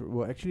cops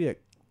were actually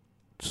like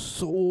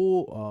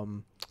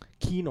so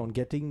keen on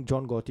getting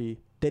John Gotti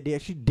that they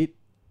actually did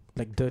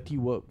like dirty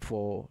work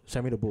for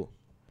Sammy the Bull.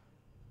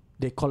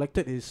 They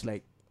collected his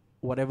like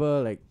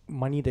whatever like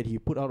money that he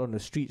put out on the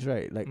streets,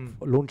 right? Like Mm.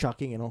 loan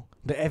sharking and all.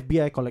 The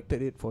FBI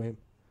collected it for him.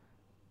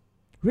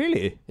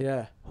 Really?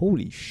 Yeah.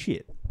 Holy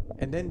shit.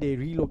 And then they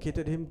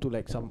relocated him to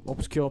like some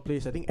obscure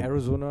place, I think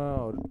Arizona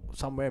or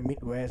somewhere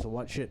Midwest or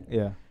what shit.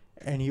 Yeah.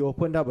 And he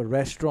opened up a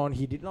restaurant.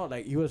 He did not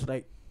like, he was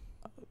like,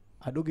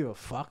 I don't give a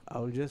fuck.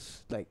 I'll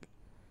just like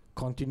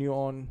continue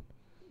on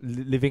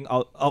Living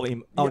out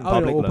in Yeah,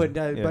 public. lah. open,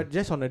 Yeah. but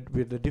just on a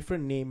with a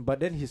different name. But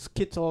then his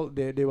kids all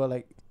they were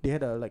like they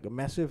had a like a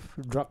massive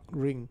drug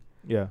ring,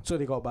 Yeah. so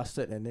they got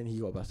busted, and then he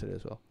got busted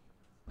as well.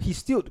 He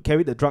still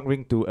carried the drug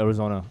ring to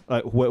Arizona,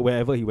 like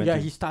wherever he went Yeah,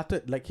 to. he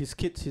started like his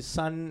kids, his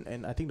son,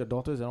 and I think the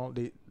daughters and all.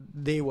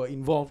 They were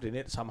involved in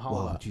it somehow.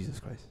 Wow, lah. Jesus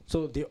Christ.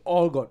 So they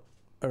all got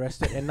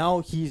arrested, and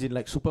now he's in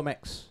like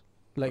Supermax,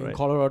 like in Right.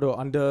 Colorado,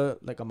 under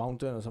like a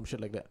mountain or some shit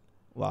like that.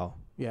 Wow.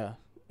 Yeah,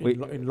 Wait,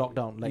 in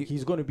lockdown. Like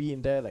he's going to be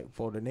in there like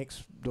for the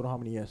next don't know how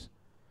many years.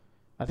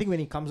 I think when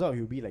he comes out,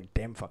 he'll be like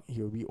damn fuck.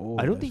 He'll be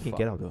old. I don't as think he can fuck.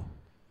 get out though.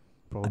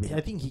 Probably.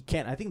 I think he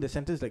can. I think the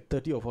sentence is like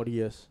 30 or 40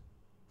 years.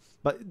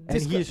 But And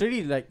this guy- he's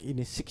already like in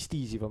his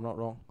 60s, if I'm not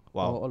wrong.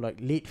 Wow. Or like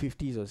late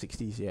 50s or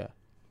 60s, yeah.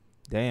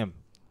 Damn.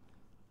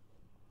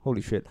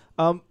 Holy shit.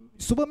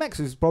 Supermax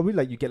is probably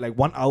like you get like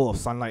 1 hour of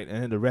sunlight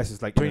and then the rest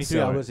is like in a 23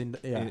 cell, hours right? in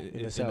the,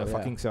 in the cell. in a yeah.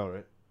 fucking cell,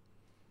 right?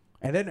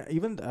 And then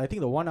even I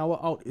think the 1 hour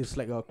out is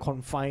like a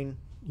confined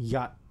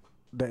yard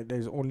that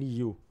there's only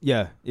you.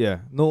 Yeah, yeah.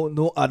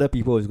 No other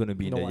people is gonna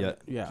be in No there one-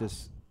 yet. yeah.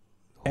 Just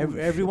holy shit.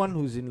 Everyone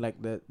who's in like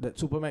that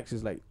Supermax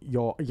is like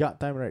your yard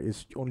time, right?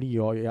 Is only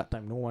your yard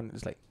time. No one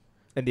is like.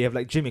 And they have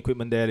like gym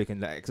equipment there. They can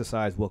like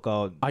exercise, work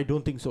out. I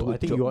don't think so. To I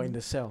think job. you are in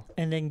the cell.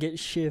 And then get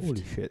shivved.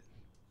 Holy shit.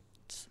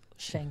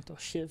 Shanked or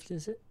shivved,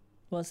 is it?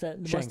 What's that?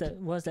 Shanked.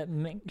 What's that?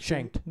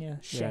 Shanked. Yeah,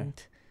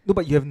 shanked. No,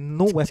 but you have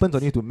no weapons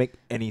on you to make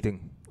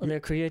anything. Oh,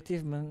 they're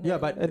creative, man. Yeah,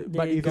 but They if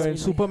you're in got-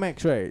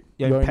 Supermax, right?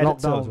 Yeah, you're in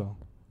padded cell as lockdown. well.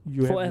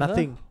 You have Forever?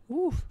 nothing.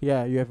 Oof.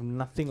 Yeah, you have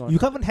nothing on. You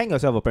can't even hang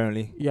yourself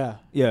apparently. Yeah.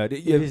 Yeah,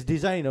 It is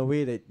designed in a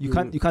way that you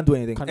can't do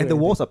anything. can't And do the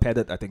walls are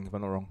padded, I think, if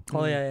I'm not wrong.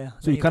 Oh yeah, yeah.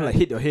 So you can't like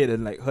hit your head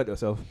and like hurt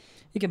yourself.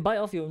 You can bite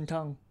off your own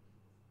tongue.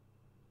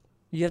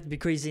 You have to be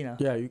crazy now.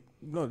 Yeah,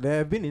 there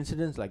have been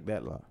incidents like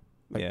that, lah.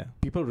 Like, Yeah.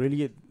 people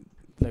really,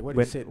 like what you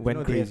Went- said, went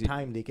they have crazy.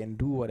 time, they can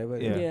do whatever.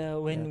 Yeah. Yeah,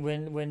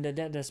 when they're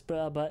that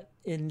desperate. But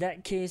in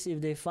that case,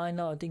 if they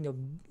find out, I think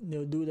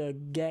they'll do the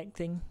gag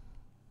thing,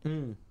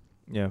 Mm.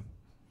 Yeah.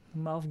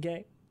 mouth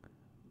gag.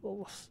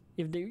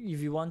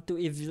 if you want to,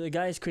 if the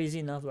guy is crazy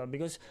enough,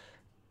 because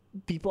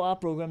people are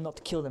programmed not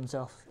to kill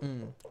themselves.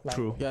 Like,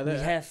 True. Yeah,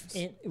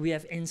 we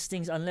have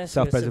instincts unless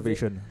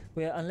Self-preservation.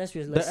 unless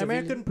we're like the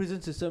American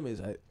prison system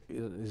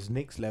is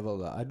next level.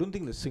 Lah. I don't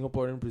think the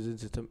Singaporean prison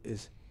system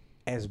is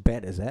as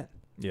bad as that.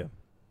 Yeah.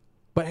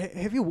 But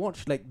have you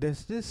watched, like,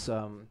 there's this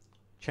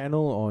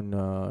channel on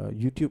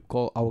YouTube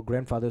called Our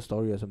Grandfather's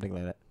Story or something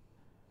like that?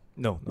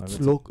 No. It's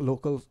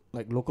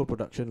local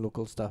production,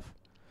 local stuff.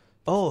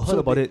 Oh, heard So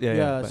about they- it.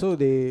 Yeah. So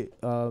they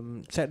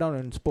sat down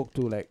and spoke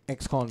to like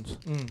ex-cons,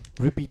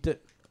 repeated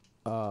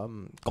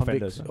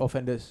convicts,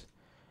 offenders.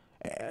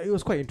 It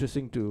was quite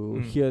interesting to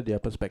hear their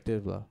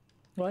perspective, lah.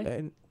 right.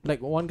 And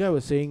like one guy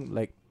was saying,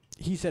 like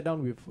he sat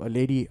down with a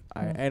lady,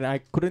 Mm. and I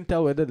couldn't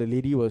tell whether the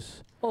lady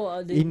was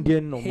They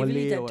Indian or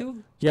heavily Malay or what.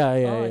 tattoo? Yeah,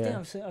 I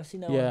think I've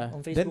seen that yeah. one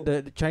on Facebook.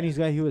 Then the Chinese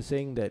guy, he was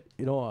saying that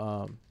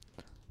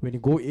when you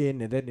go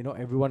in and then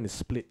everyone is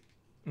split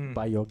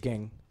by your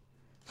gang.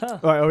 Huh.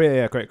 Oh,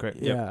 yeah, correct.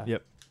 Yeah.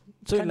 Yep.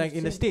 So Kind like of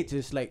in the same. States,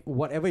 it's like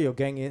whatever your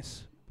gang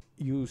is,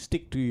 you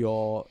stick to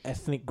your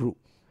ethnic group.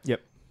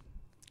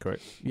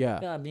 Correct. Yeah.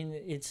 Yeah, I mean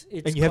it's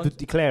And you have to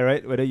declare,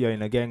 right, whether you're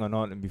in a gang or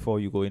not, and before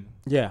you go in.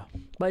 Yeah.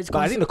 but it's But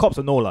I think the cops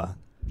will know, lah.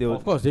 They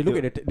will, Of course, they look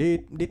they'll- at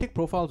it. They take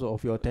profiles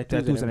of your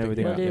Tattoos and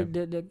everything, But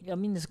yeah. I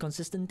mean, it's a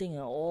consistent thing.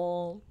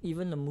 All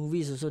even the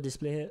movies also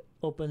display it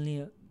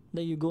openly.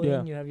 Then you go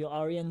Yeah. in, you have your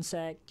Aryan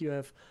sect, you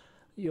have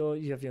your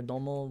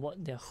normal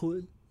their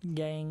hood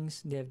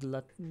gangs. They have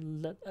the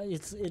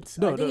it's.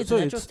 No, I think it's so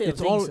a natural state of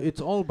it's all things.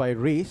 it's all by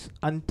race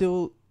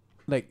until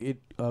like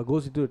it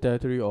goes into the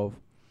territory of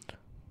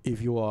if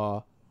you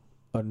are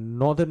a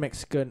northern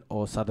Mexican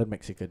or southern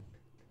Mexican.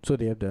 So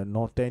they have the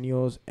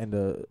norteños and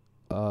the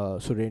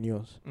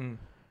sureños.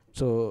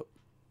 So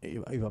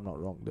if I'm not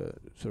wrong, the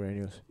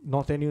sureños,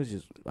 norteños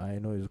is I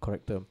know is the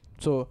correct term.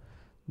 So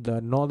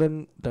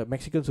the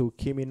Mexicans who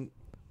came in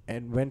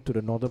and went to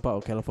the northern part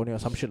of California or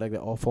some shit like that,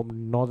 or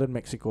from northern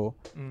Mexico,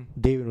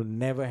 they will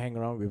never hang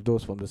around with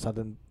those from the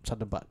southern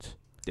parts.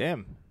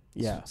 Damn.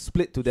 Yeah.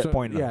 Split to that So,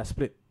 point, lah. yeah,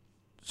 split.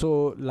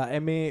 So La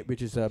M,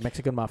 which is a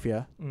Mexican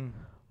mafia,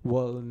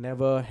 will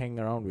never hang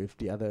around with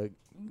the other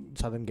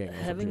southern gang. or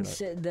Having something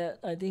said that,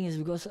 I think it's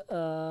because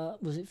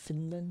was it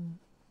Finland?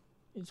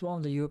 It's one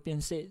of the European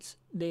states.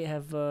 They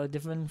have a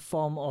different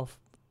form of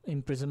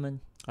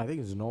imprisonment. I think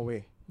it's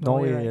Norway.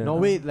 Norway, right? yeah.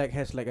 Norway like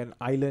has like an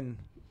island,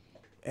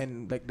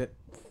 and like that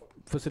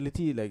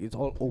facility like it's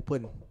all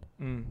open.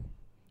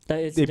 That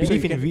it's They just-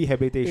 believe you in can-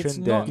 rehabilitation. it's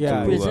than not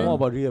Yeah, to, it's prison. more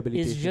about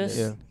rehabilitation. It's just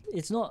Yeah.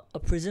 it's not a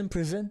prison.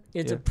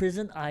 It's a Yeah.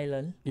 prison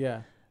island.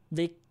 yeah.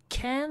 They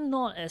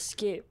cannot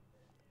escape,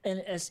 and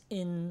as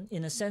in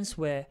a sense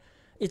where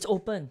it's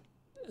open,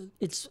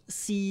 it's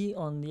sea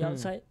on the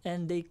outside,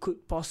 and they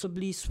could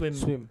possibly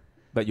swim.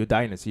 But you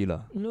die in the sea,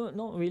 lah. No,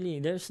 not really.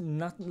 There's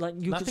nothing like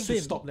you Nothing could swim.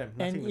 to stop them.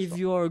 And if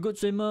you are a good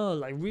swimmer,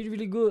 like really,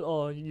 really good,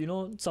 or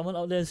someone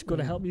out there is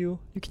gonna Mm. help you,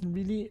 you can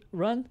really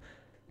run.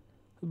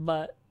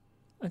 But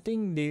I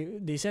think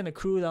they sent a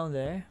crew down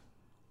there.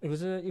 It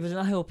was an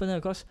eye opener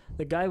because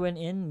the guy went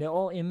in. They're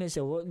all inmates.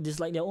 There's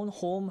like their own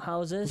home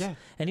houses, yeah,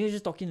 and he was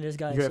just talking to this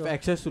guy. you have So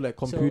access to like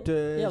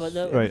computers. yeah, but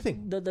the Right.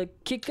 everything. the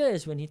kicker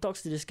is when he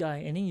talks to this guy,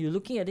 and then you're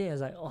looking at it as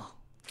like, oh,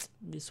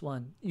 this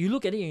one. You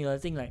look at it and you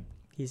think like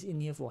he's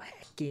in here for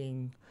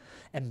hacking,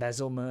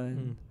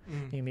 embezzlement.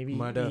 And maybe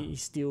Murder.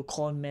 he's still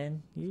con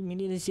man. You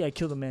immediately see I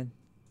killed a man.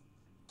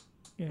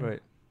 Yeah. Right.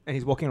 And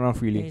he's walking around And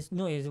freely.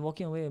 he's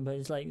walking away, but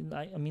it's like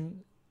I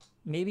mean,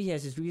 maybe he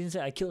has his reasons.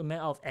 That I killed a man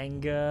out of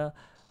anger.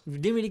 We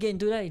didn't really get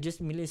into that. He just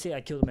immediately said I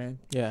killed a man,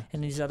 Yeah.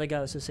 and this other guy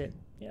also said,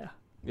 yeah.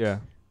 Yeah.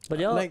 But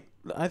they all Like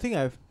I think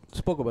I've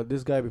spoke about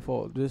this guy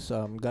before. This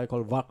guy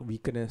called Varg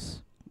Vikernes,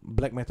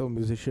 black metal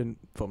musician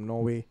from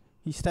Norway.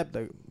 He stabbed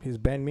his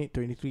bandmate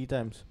 23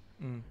 times.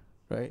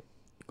 Right?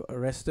 Got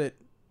arrested,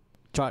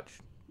 charged,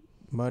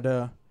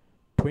 murder,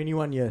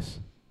 21 years.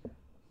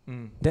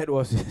 That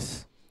was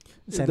his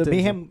sentence. The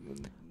mayhem.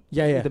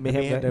 Yeah. the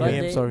mayhem guy. The but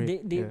mayhem. Sorry.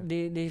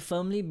 they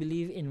firmly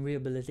believe in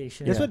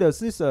rehabilitation. That's Yeah. why there's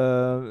this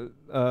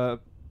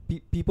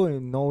people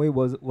in Norway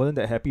wasn't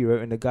that happy, right?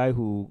 When the guy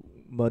who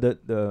murdered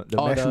the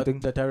mass shooting.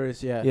 The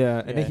terrorist. Yeah. Yeah,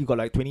 and then Yeah. he got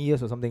like 20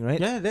 years or something, right?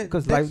 Yeah,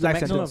 Because that's life the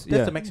maximum. sentence, That's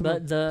yeah. the maximum.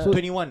 But the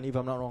 21, if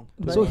I'm not wrong.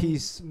 but So then-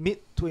 he's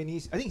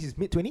mid-20s. I think he's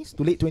mid-20s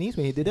to late 20s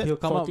when he did it. He'll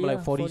come 40, up like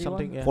yeah, 40 41.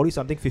 something. Yeah. 40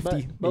 something,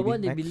 50. But maybe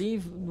what they max.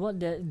 believe, what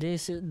that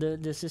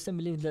the system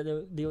believes that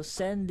they'll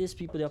send these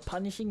people. They're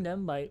punishing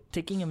them by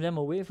taking them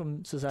away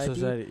from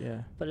society.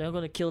 Yeah. But they're not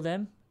gonna kill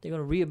them. They're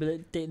gonna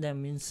rehabilitate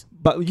them. Means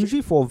But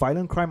usually for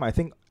violent crime, I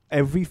think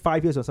every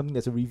 5 years or something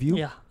there's a review.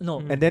 yeah, no.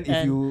 Mm. And then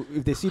And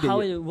if they see that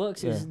how you- it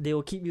works is they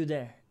will keep you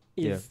there.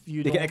 If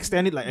you they don't, can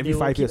extend it like every they will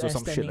 5 years keep or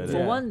some shit extending. like For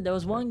that. Yeah. one, there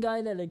was one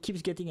guy that like,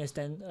 keeps getting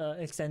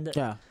extended.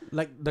 Yeah.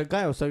 Like the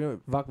guy I was talking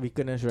about, Varg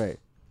Vikernes, right?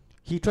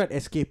 He tried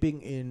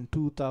escaping in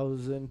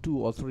 2002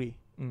 or 3,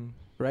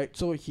 right?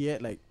 So he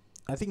had like,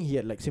 I think he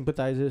had like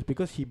sympathizers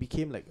because he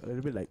became like a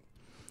little bit like,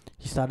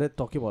 he started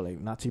talking about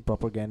like Nazi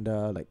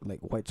propaganda, like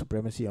white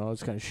supremacy and all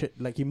this kind of shit.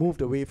 Like he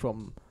moved away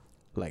from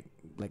like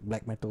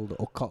black metal, the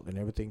occult and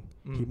everything.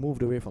 He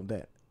moved away from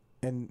that.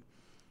 And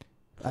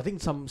I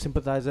think some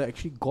sympathizer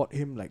actually got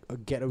him like a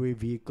getaway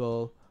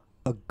vehicle,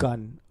 a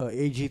gun, a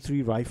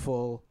AG3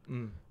 rifle,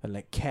 and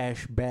like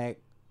cash bag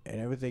and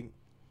everything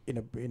in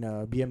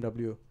a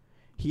BMW.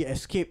 He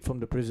escaped from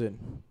the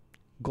prison,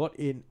 got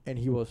in, and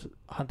he was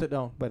hunted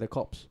down by the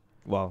cops.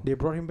 Wow. They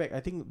brought him back. I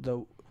think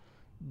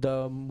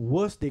the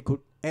worst they could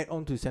add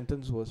on to his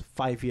sentence was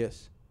 5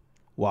 years.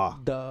 Wow.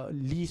 The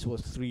least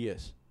was 3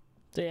 years.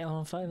 They are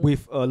on fire.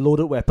 With a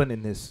loaded weapon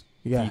in his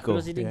vehicle.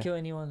 Because he didn't kill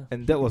anyone.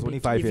 And that was only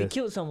 5 If years. he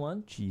killed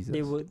someone, Jesus.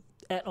 they would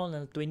add on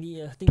a 20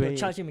 year. I think they'll 20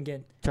 charge him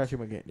again. Charge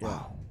him again. Yeah.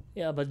 Wow.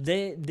 Yeah, but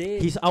they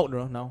He's out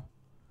now.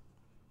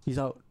 He's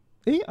out.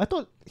 I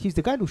thought he's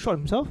the guy who shot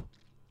himself.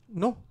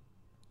 No.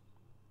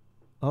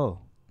 Oh,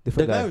 The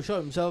different guy who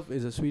shot himself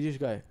is a Swedish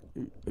guy,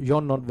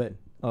 Jon Nordven.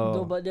 Oh.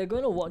 no, but they're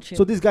going to watch him.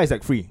 So this guy is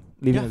like free,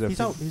 living as a he's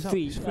free. out. He's out.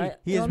 Free. He's free. I-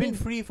 He has I been mean-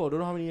 free for don't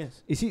know how many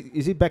years. Is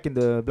he back in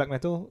the black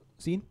metal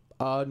scene?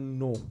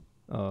 No.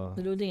 I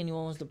don't think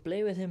anyone wants to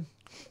play with him.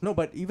 No,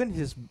 but even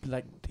his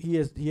like he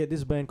had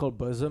this band called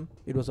Burzum.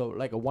 It was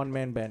like a one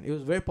man band. It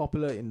was very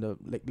popular in the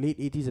like late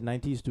 80s and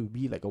 90s to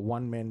be like a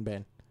one man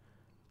band.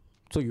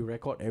 So you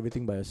record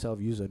everything by yourself,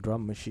 use a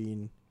drum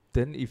machine.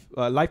 Then if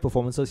live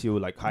performances, you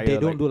like hire. They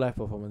don't like, do live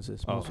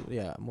performances. Oh.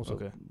 Most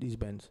Okay. of these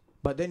bands.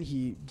 But then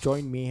he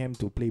joined Mayhem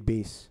to play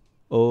bass.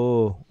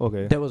 Oh,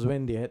 okay. That was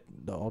when they had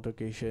the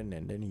altercation,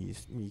 and then he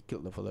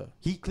killed the fella.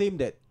 He claimed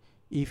that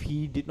if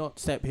he did not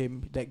stab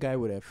him, that guy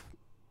would have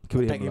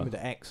Killed attacked him lah. with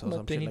the axe or But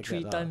something like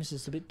 23 that. times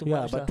is a bit too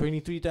Yeah, much. but lah.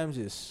 23 times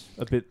is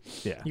A bit.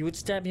 Yeah. You would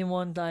stab him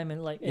one time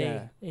and like,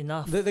 Yeah. hey,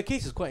 enough. the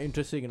case is quite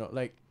interesting,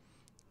 like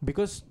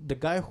because the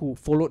guy who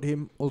followed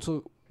him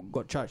also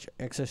got charged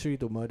accessory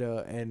to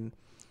murder, and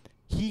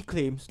he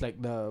claims,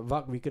 like the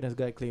Varg Vikernes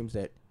guy claims,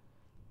 that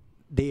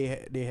they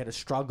had a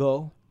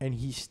struggle and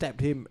he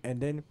stabbed him,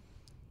 and then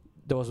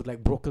there was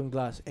like broken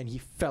glass and he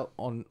fell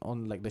on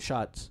like the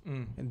shards,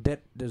 and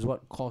that is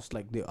what caused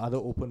like the other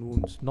open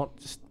wounds, not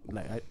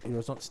it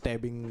was not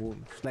stabbing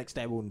wounds, like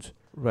stab wounds,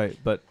 Right,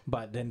 but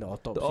but then the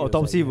autopsy the was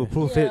autopsy like, will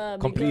prove Yeah, it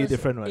completely because,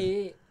 different,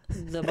 right?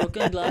 The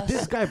broken glass.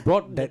 this guy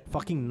brought that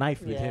fucking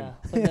knife with him.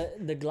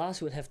 But the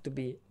glass would have to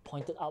be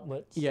pointed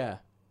upwards. Yeah.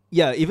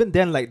 Yeah, even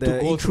then, like To the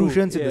go through,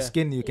 intrusions in the yeah.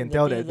 skin, you can The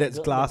tell thing that is that's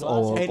the glass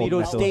or And would it'll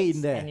metal. stay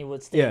in there. And it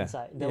would stay Yeah.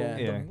 inside. Yeah.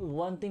 Yeah. The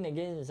one thing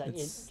again is like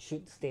It's- it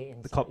should stay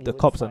inside. The You would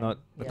cops are find- not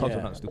the yeah. cops are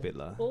Yeah. not stupid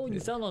lah. Oh, you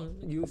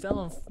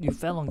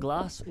fell on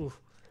glass. Oof,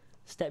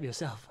 stab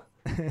yourself.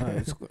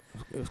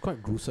 It was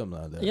quite gruesome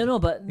lah. You know,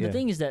 but the Yeah.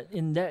 thing is that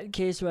in that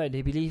case, right,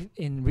 they believe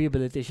in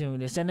rehabilitation. When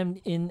they send them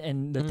in,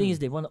 and the thing is,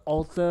 they want to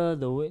alter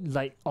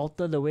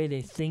the way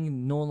they think.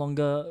 No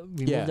longer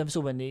remove Yeah. them. So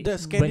when The when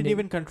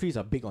Scandinavian countries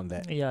are big on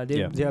that. yeah,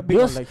 Yeah. They are big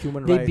on because like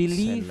human they rights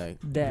believe and like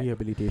that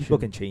rehabilitation. People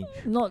can change.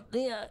 not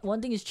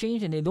one thing is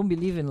change, and they don't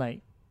believe in like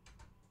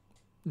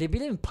they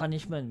believe in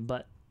punishment,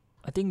 but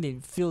I think they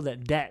feel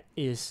that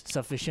is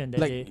sufficient. That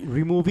like they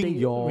removing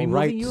your removing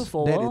rights. you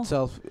for a that while.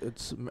 itself,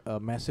 it's a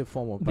massive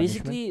form of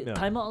punishment. basically Yeah.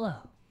 time out lah.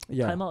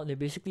 Yeah, Time out. They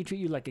basically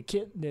treat you like a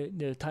kid.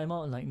 They time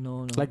out like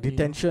no. like they-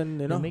 detention.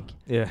 You They know. make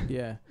Yeah.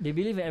 Yeah. they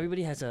believe that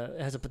everybody has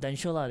a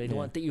potential lah. They don't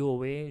Yeah. want to take you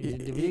away.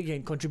 They really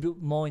can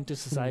contribute more into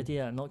society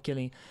not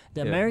killing.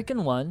 The Yeah.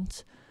 American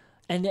ones,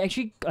 and they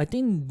actually, I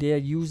think they're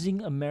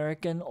using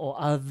American or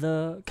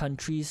other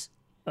countries'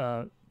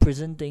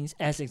 prison things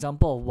as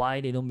example of why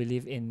they don't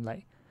believe in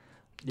like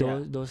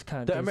Yeah. those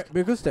kind of things.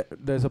 Because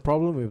there's a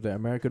problem with the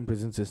American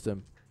prison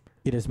system.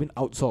 It has been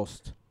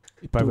outsourced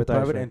to Privatized,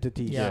 private right?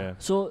 entities. Yeah.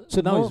 So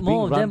So now more, it's being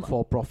more of run them,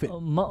 for profit.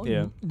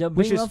 Yeah. they're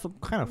Which being is run for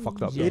kind of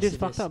fucked up. Yes, though. it is it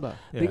fucked is. up.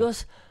 Yeah.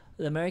 because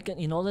the American,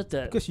 in order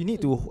to Because you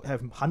need to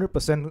have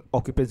 100%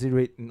 occupancy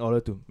rate in order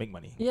to make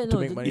money. yeah, to no,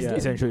 make the- money, the- yeah.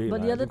 Essentially, but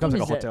lah. the It other becomes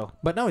thing like a is that hotel.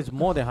 But now it's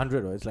more than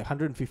 100. It's like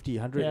 150,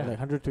 100, Yeah. like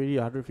 120,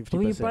 150%.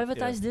 when you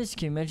privatize this,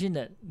 can you imagine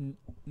that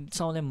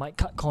some of them might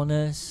cut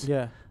corners?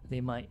 Yeah. They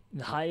might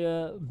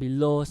hire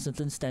below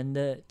certain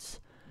standards.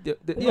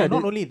 Yeah,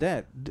 not only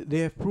that, they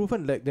have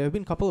proven, like there have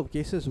been couple of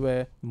cases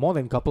where, more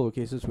than couple of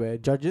cases where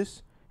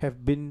judges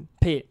have been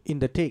Paid in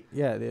the take.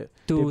 Yeah, they've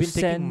to been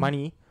send taking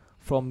money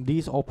from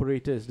these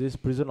operators, these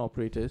prison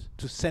operators,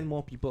 to send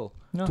more people,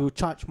 No. to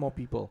charge more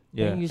people.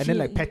 Yeah, And you and then see-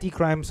 like petty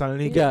crimes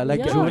suddenly Yeah, Yeah, like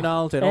yeah.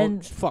 juveniles and all,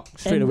 And- fuck,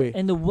 straight away.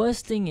 And the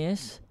worst thing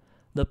is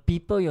the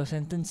people you're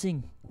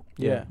sentencing.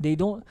 Yeah. They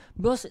don't,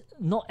 because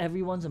not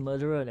everyone's a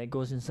murderer that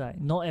goes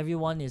inside. Not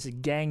everyone is a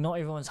gang. Not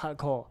everyone's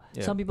hardcore.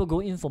 Yeah. Some people go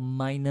in for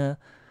minor,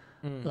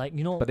 Mm. like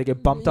you know. But they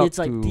get bumped up It's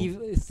like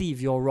to thief,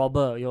 you're a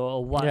robber, you're a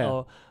what, Yeah.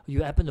 or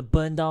you happen to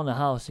burn down a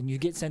house and you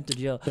get sent to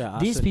jail. Yeah,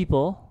 These arson.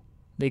 people,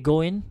 they go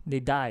in, they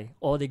die,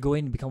 or they go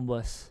in and become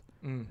worse.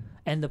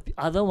 And the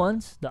other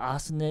ones, the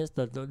arsonists,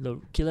 the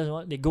killers, and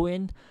what they go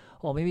in,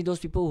 or maybe those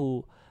people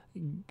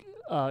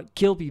who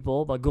kill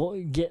people but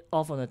get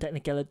off on a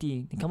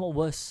technicality, they come out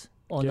worse,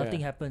 or Yeah.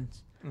 nothing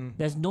happens. Mm.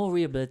 There's no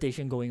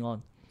rehabilitation going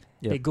on.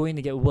 Yeah. They go in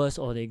to get worse,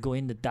 or they go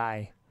in to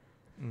die.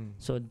 Mm.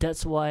 So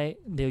that's why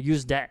they'll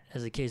use that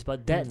as a case.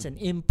 But that's Mm. an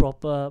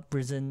improper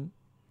prison.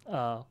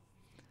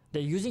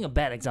 They're using a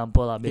bad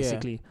example,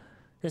 basically.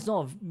 That's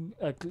not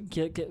a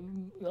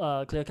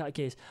clear-cut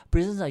case.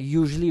 Prisons are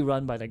usually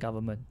run by the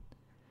government.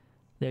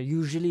 They're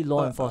usually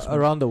law enforcement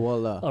around the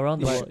world,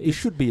 around the world. It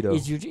should be though.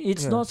 It's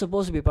Yeah. not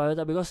supposed to be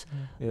privatized because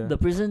Yeah. the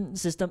prison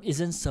system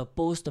isn't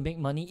supposed to make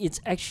money.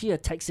 It's actually a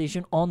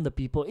taxation on the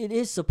people. It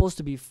is supposed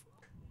to be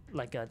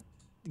like a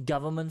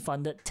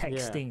government-funded tax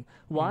Yeah. thing.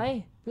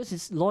 Why? Because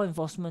it's law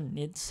enforcement.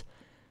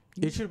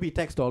 It should be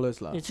tax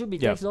dollars, lah. It should be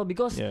Yeah. tax law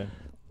because Yeah.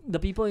 the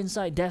people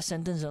inside, death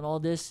sentence and all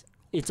this,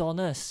 it's on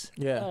us.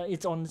 Yeah.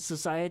 It's on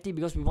society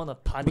because we want to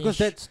punish. Because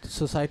that's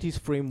society's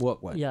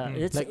framework, what? yeah,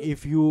 it's Like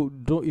if you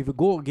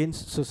go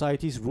against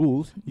society's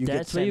rules, you get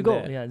that's where you sent go.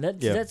 there. Yeah,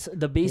 that's Yeah. that's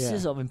the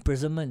basis Yeah. of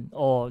imprisonment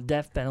or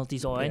death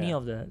penalties or any Yeah.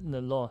 of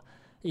the law.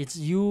 It's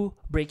you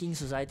breaking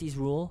society's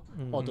rule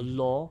or the Mhm.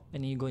 law,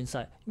 and then you go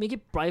inside. Make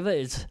it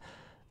private.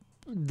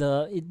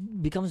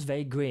 It becomes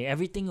very grey.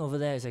 Everything over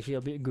there is actually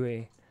a bit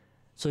grey.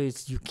 So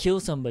it's you kill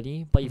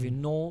somebody, but if you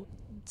know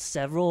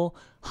several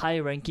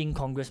high-ranking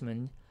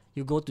congressmen,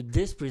 you go to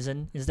this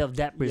prison instead of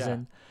that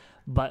prison.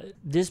 But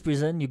this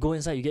prison, you go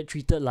inside, you get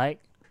treated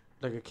like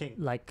Like a king.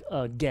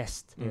 a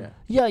guest. Yeah.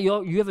 Yeah,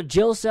 you have a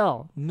jail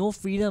cell, no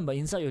freedom, but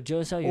inside your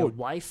jail cell you Oh. have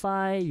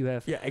Wi-Fi, you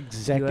have Yeah,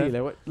 exactly. have-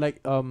 Like what?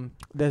 Like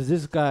there's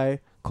this guy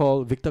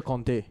called Victor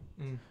Conte,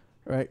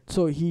 right?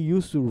 So he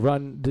used to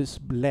run this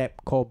lab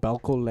called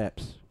Balco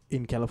Labs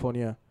in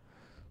California.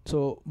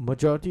 So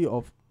majority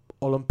of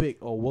Olympic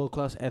or world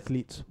class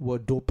athletes were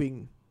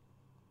doping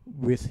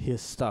with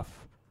his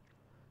stuff.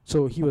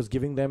 So he was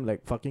giving them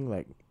like fucking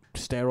like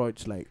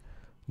steroids, like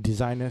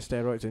designer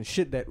steroids and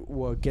shit that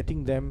were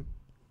getting them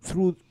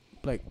through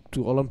like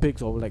to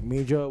Olympics or like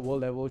major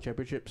world level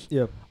championships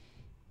Yeah.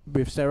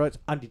 with steroids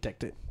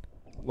undetected.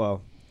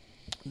 Wow.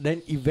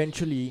 Then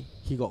eventually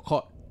he got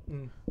caught.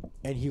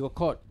 And he got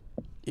caught.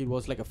 It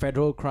was like a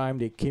federal crime.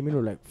 They came in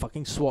with like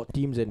fucking SWAT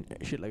teams and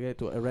shit like that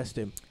to arrest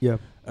him. Yeah.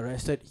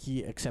 Arrested.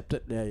 He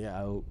accepted that. Yeah,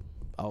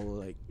 I'll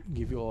like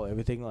give you all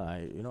everything.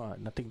 I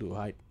nothing to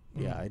hide.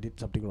 Yeah, I did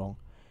something wrong.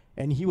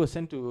 And he was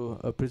sent to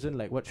a prison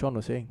like what Sean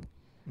was saying.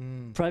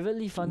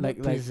 privately funded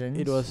Like prisons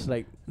it was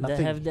like that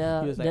nothing. have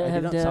their He was like, that I did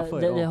have not their suffer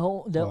at their, their, all.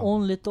 whole, their Wow.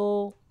 own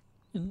little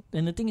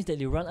and the thing is that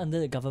they run under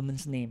the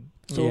government's name.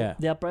 So Yeah.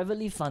 they are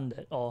privately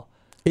funded or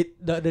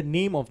The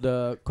name of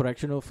the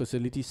correctional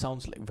facility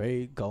sounds like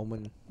very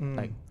government,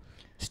 like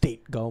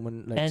state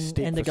government, like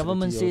state and the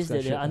government facility or says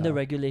that they're shit, under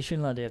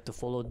regulation lah. They have to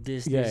follow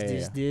this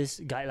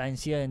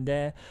guidelines here and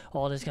there,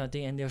 all this kind of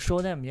thing, and they'll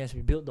show them yes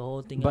we built the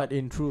whole thing. But up.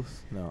 in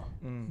truth, no.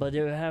 But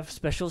they will have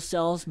special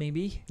cells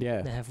maybe.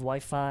 Yeah. They have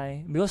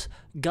Wi-Fi because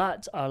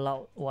guards are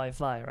allowed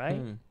Wi-Fi, right?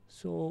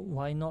 So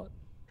why not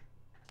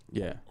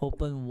Yeah.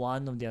 open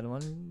one of the other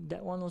one?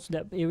 That one also,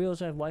 that area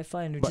also have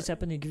Wi-Fi, and we But just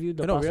happen to give you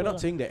the No, password. we're not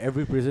lah. saying that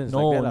every prison is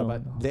No, like that, no, lah,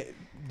 but no.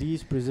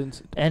 these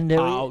prisons And there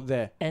are i- out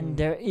there. and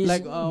there is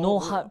Like, no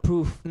hard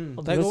proof.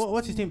 Like because-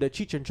 what's his name? The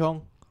Cheech and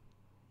Chong.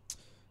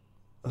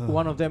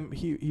 One of them,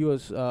 he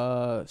was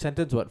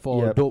sentenced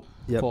for Yep. dope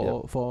Yep,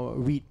 for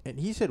weed, and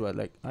he said what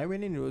like I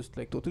went in, it was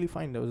like totally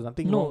fine. There was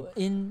nothing No, wrong.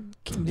 in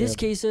these Yeah.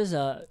 cases,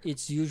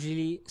 it's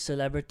usually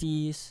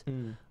celebrities,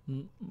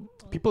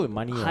 People with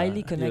money.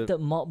 highly connected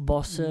mob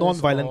bosses,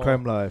 Non-violent or-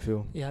 crime, lah. I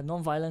feel. Yeah,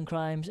 non-violent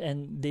crimes,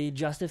 and they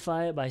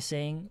justify it by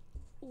saying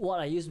what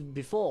I used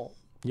before,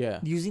 Yeah.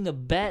 using the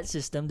bad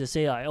system to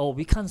say like, oh,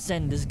 we can't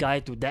send this guy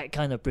to that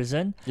kind of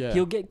prison. Yeah.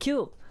 He'll get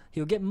killed.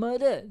 He'll get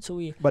murdered. So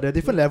we, But there are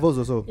different levels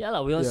also. yeah,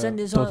 like, we'll Yeah. send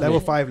this So one. level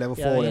we- 5, level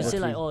 4, Yeah, you level say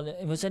 3. like,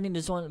 oh, we're sending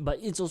this one, but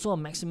it's also a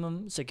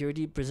maximum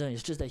security prison.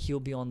 It's just that he'll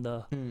be on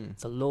the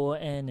lower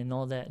end and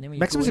all that. And then when you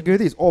Maximum go in-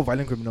 security is all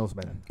violent criminals,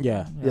 man.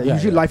 Yeah. Yeah, Yeah,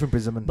 usually yeah. life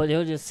imprisonment. But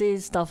they'll just say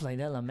stuff like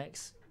that, like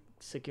max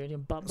security.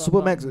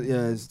 Supermax,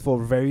 yeah, is for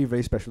a very,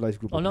 very specialized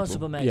group. Oh, of not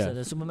people. Supermax. Yeah.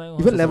 The Supermax.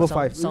 Even one level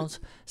sounds- 5.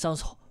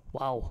 Sounds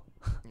wow.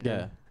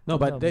 Yeah. No, Yeah,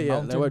 but like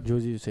mountain. what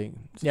Josie is saying.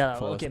 it's Yeah,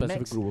 for okay, a specific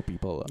max- group of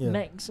people. Yeah.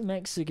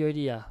 Max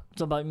security, yeah.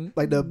 So but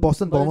Like the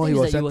Boston but the bomber, thing he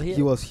is was that you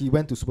sent, will he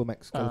went to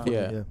Supermax,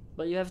 California. Yeah. Yeah.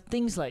 But you have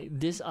things like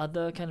this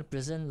other kind of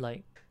prison,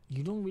 like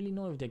you don't really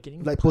know if they're getting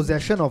Like punished.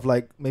 possession of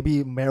like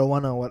maybe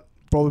marijuana or what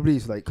probably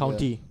is like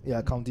County.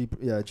 county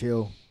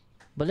jail.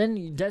 But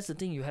then that's the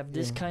thing. You have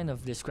this Yeah. kind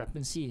of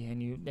discrepancy,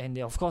 and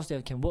they, of course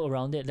they can work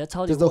around it. That's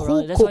how There's they the work around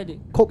whole it. That's why they.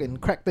 coke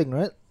and crack thing,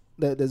 right?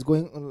 That's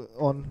going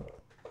on.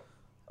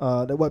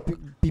 That what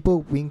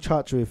people being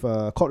charged with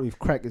caught with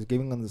crack is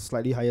giving them a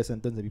slightly higher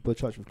sentence than people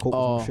charged with coke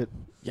or Oh. some shit.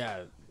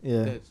 Yeah.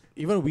 Yeah. That's-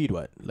 even weed,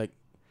 what? Like,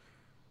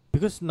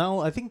 because now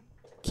I think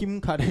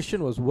Kim Kardashian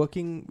was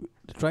working,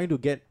 trying to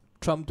get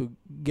Trump to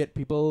get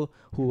people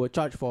who were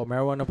charged for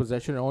marijuana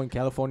possession all in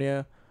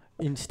California,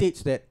 in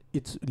states that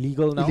it's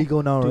legal now,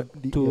 Illegal now, to,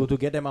 right? to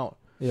get them out.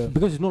 Yeah.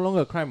 Because it's no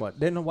longer a crime, what?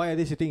 Then why are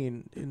they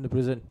sitting in the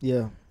prison?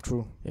 Yeah.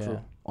 True. Yeah. True.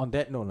 On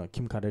that note,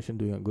 Kim Kardashian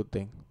doing a good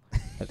thing.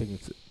 I think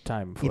it's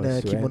time for In us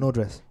a to kimono end.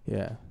 dress.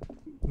 Yeah.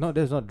 No,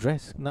 there's not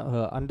dress. No,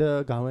 her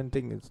undergarment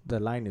thing is the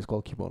line is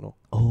called kimono.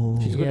 Oh.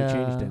 She's gonna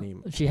change Yeah, the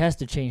name. She has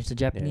to change. The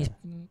Japanese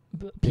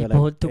They're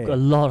people like, took "Hey." a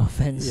lot of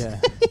offense Yeah.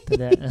 to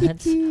that.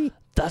 And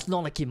that's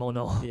not a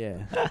kimono.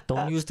 Yeah.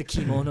 Don't use the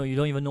kimono. You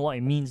don't even know what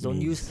it means.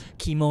 Don't use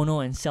kimono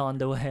and sell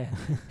underwear.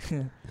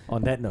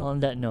 On that note. On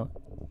that note,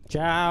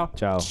 Ciao.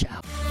 Ciao. ciao.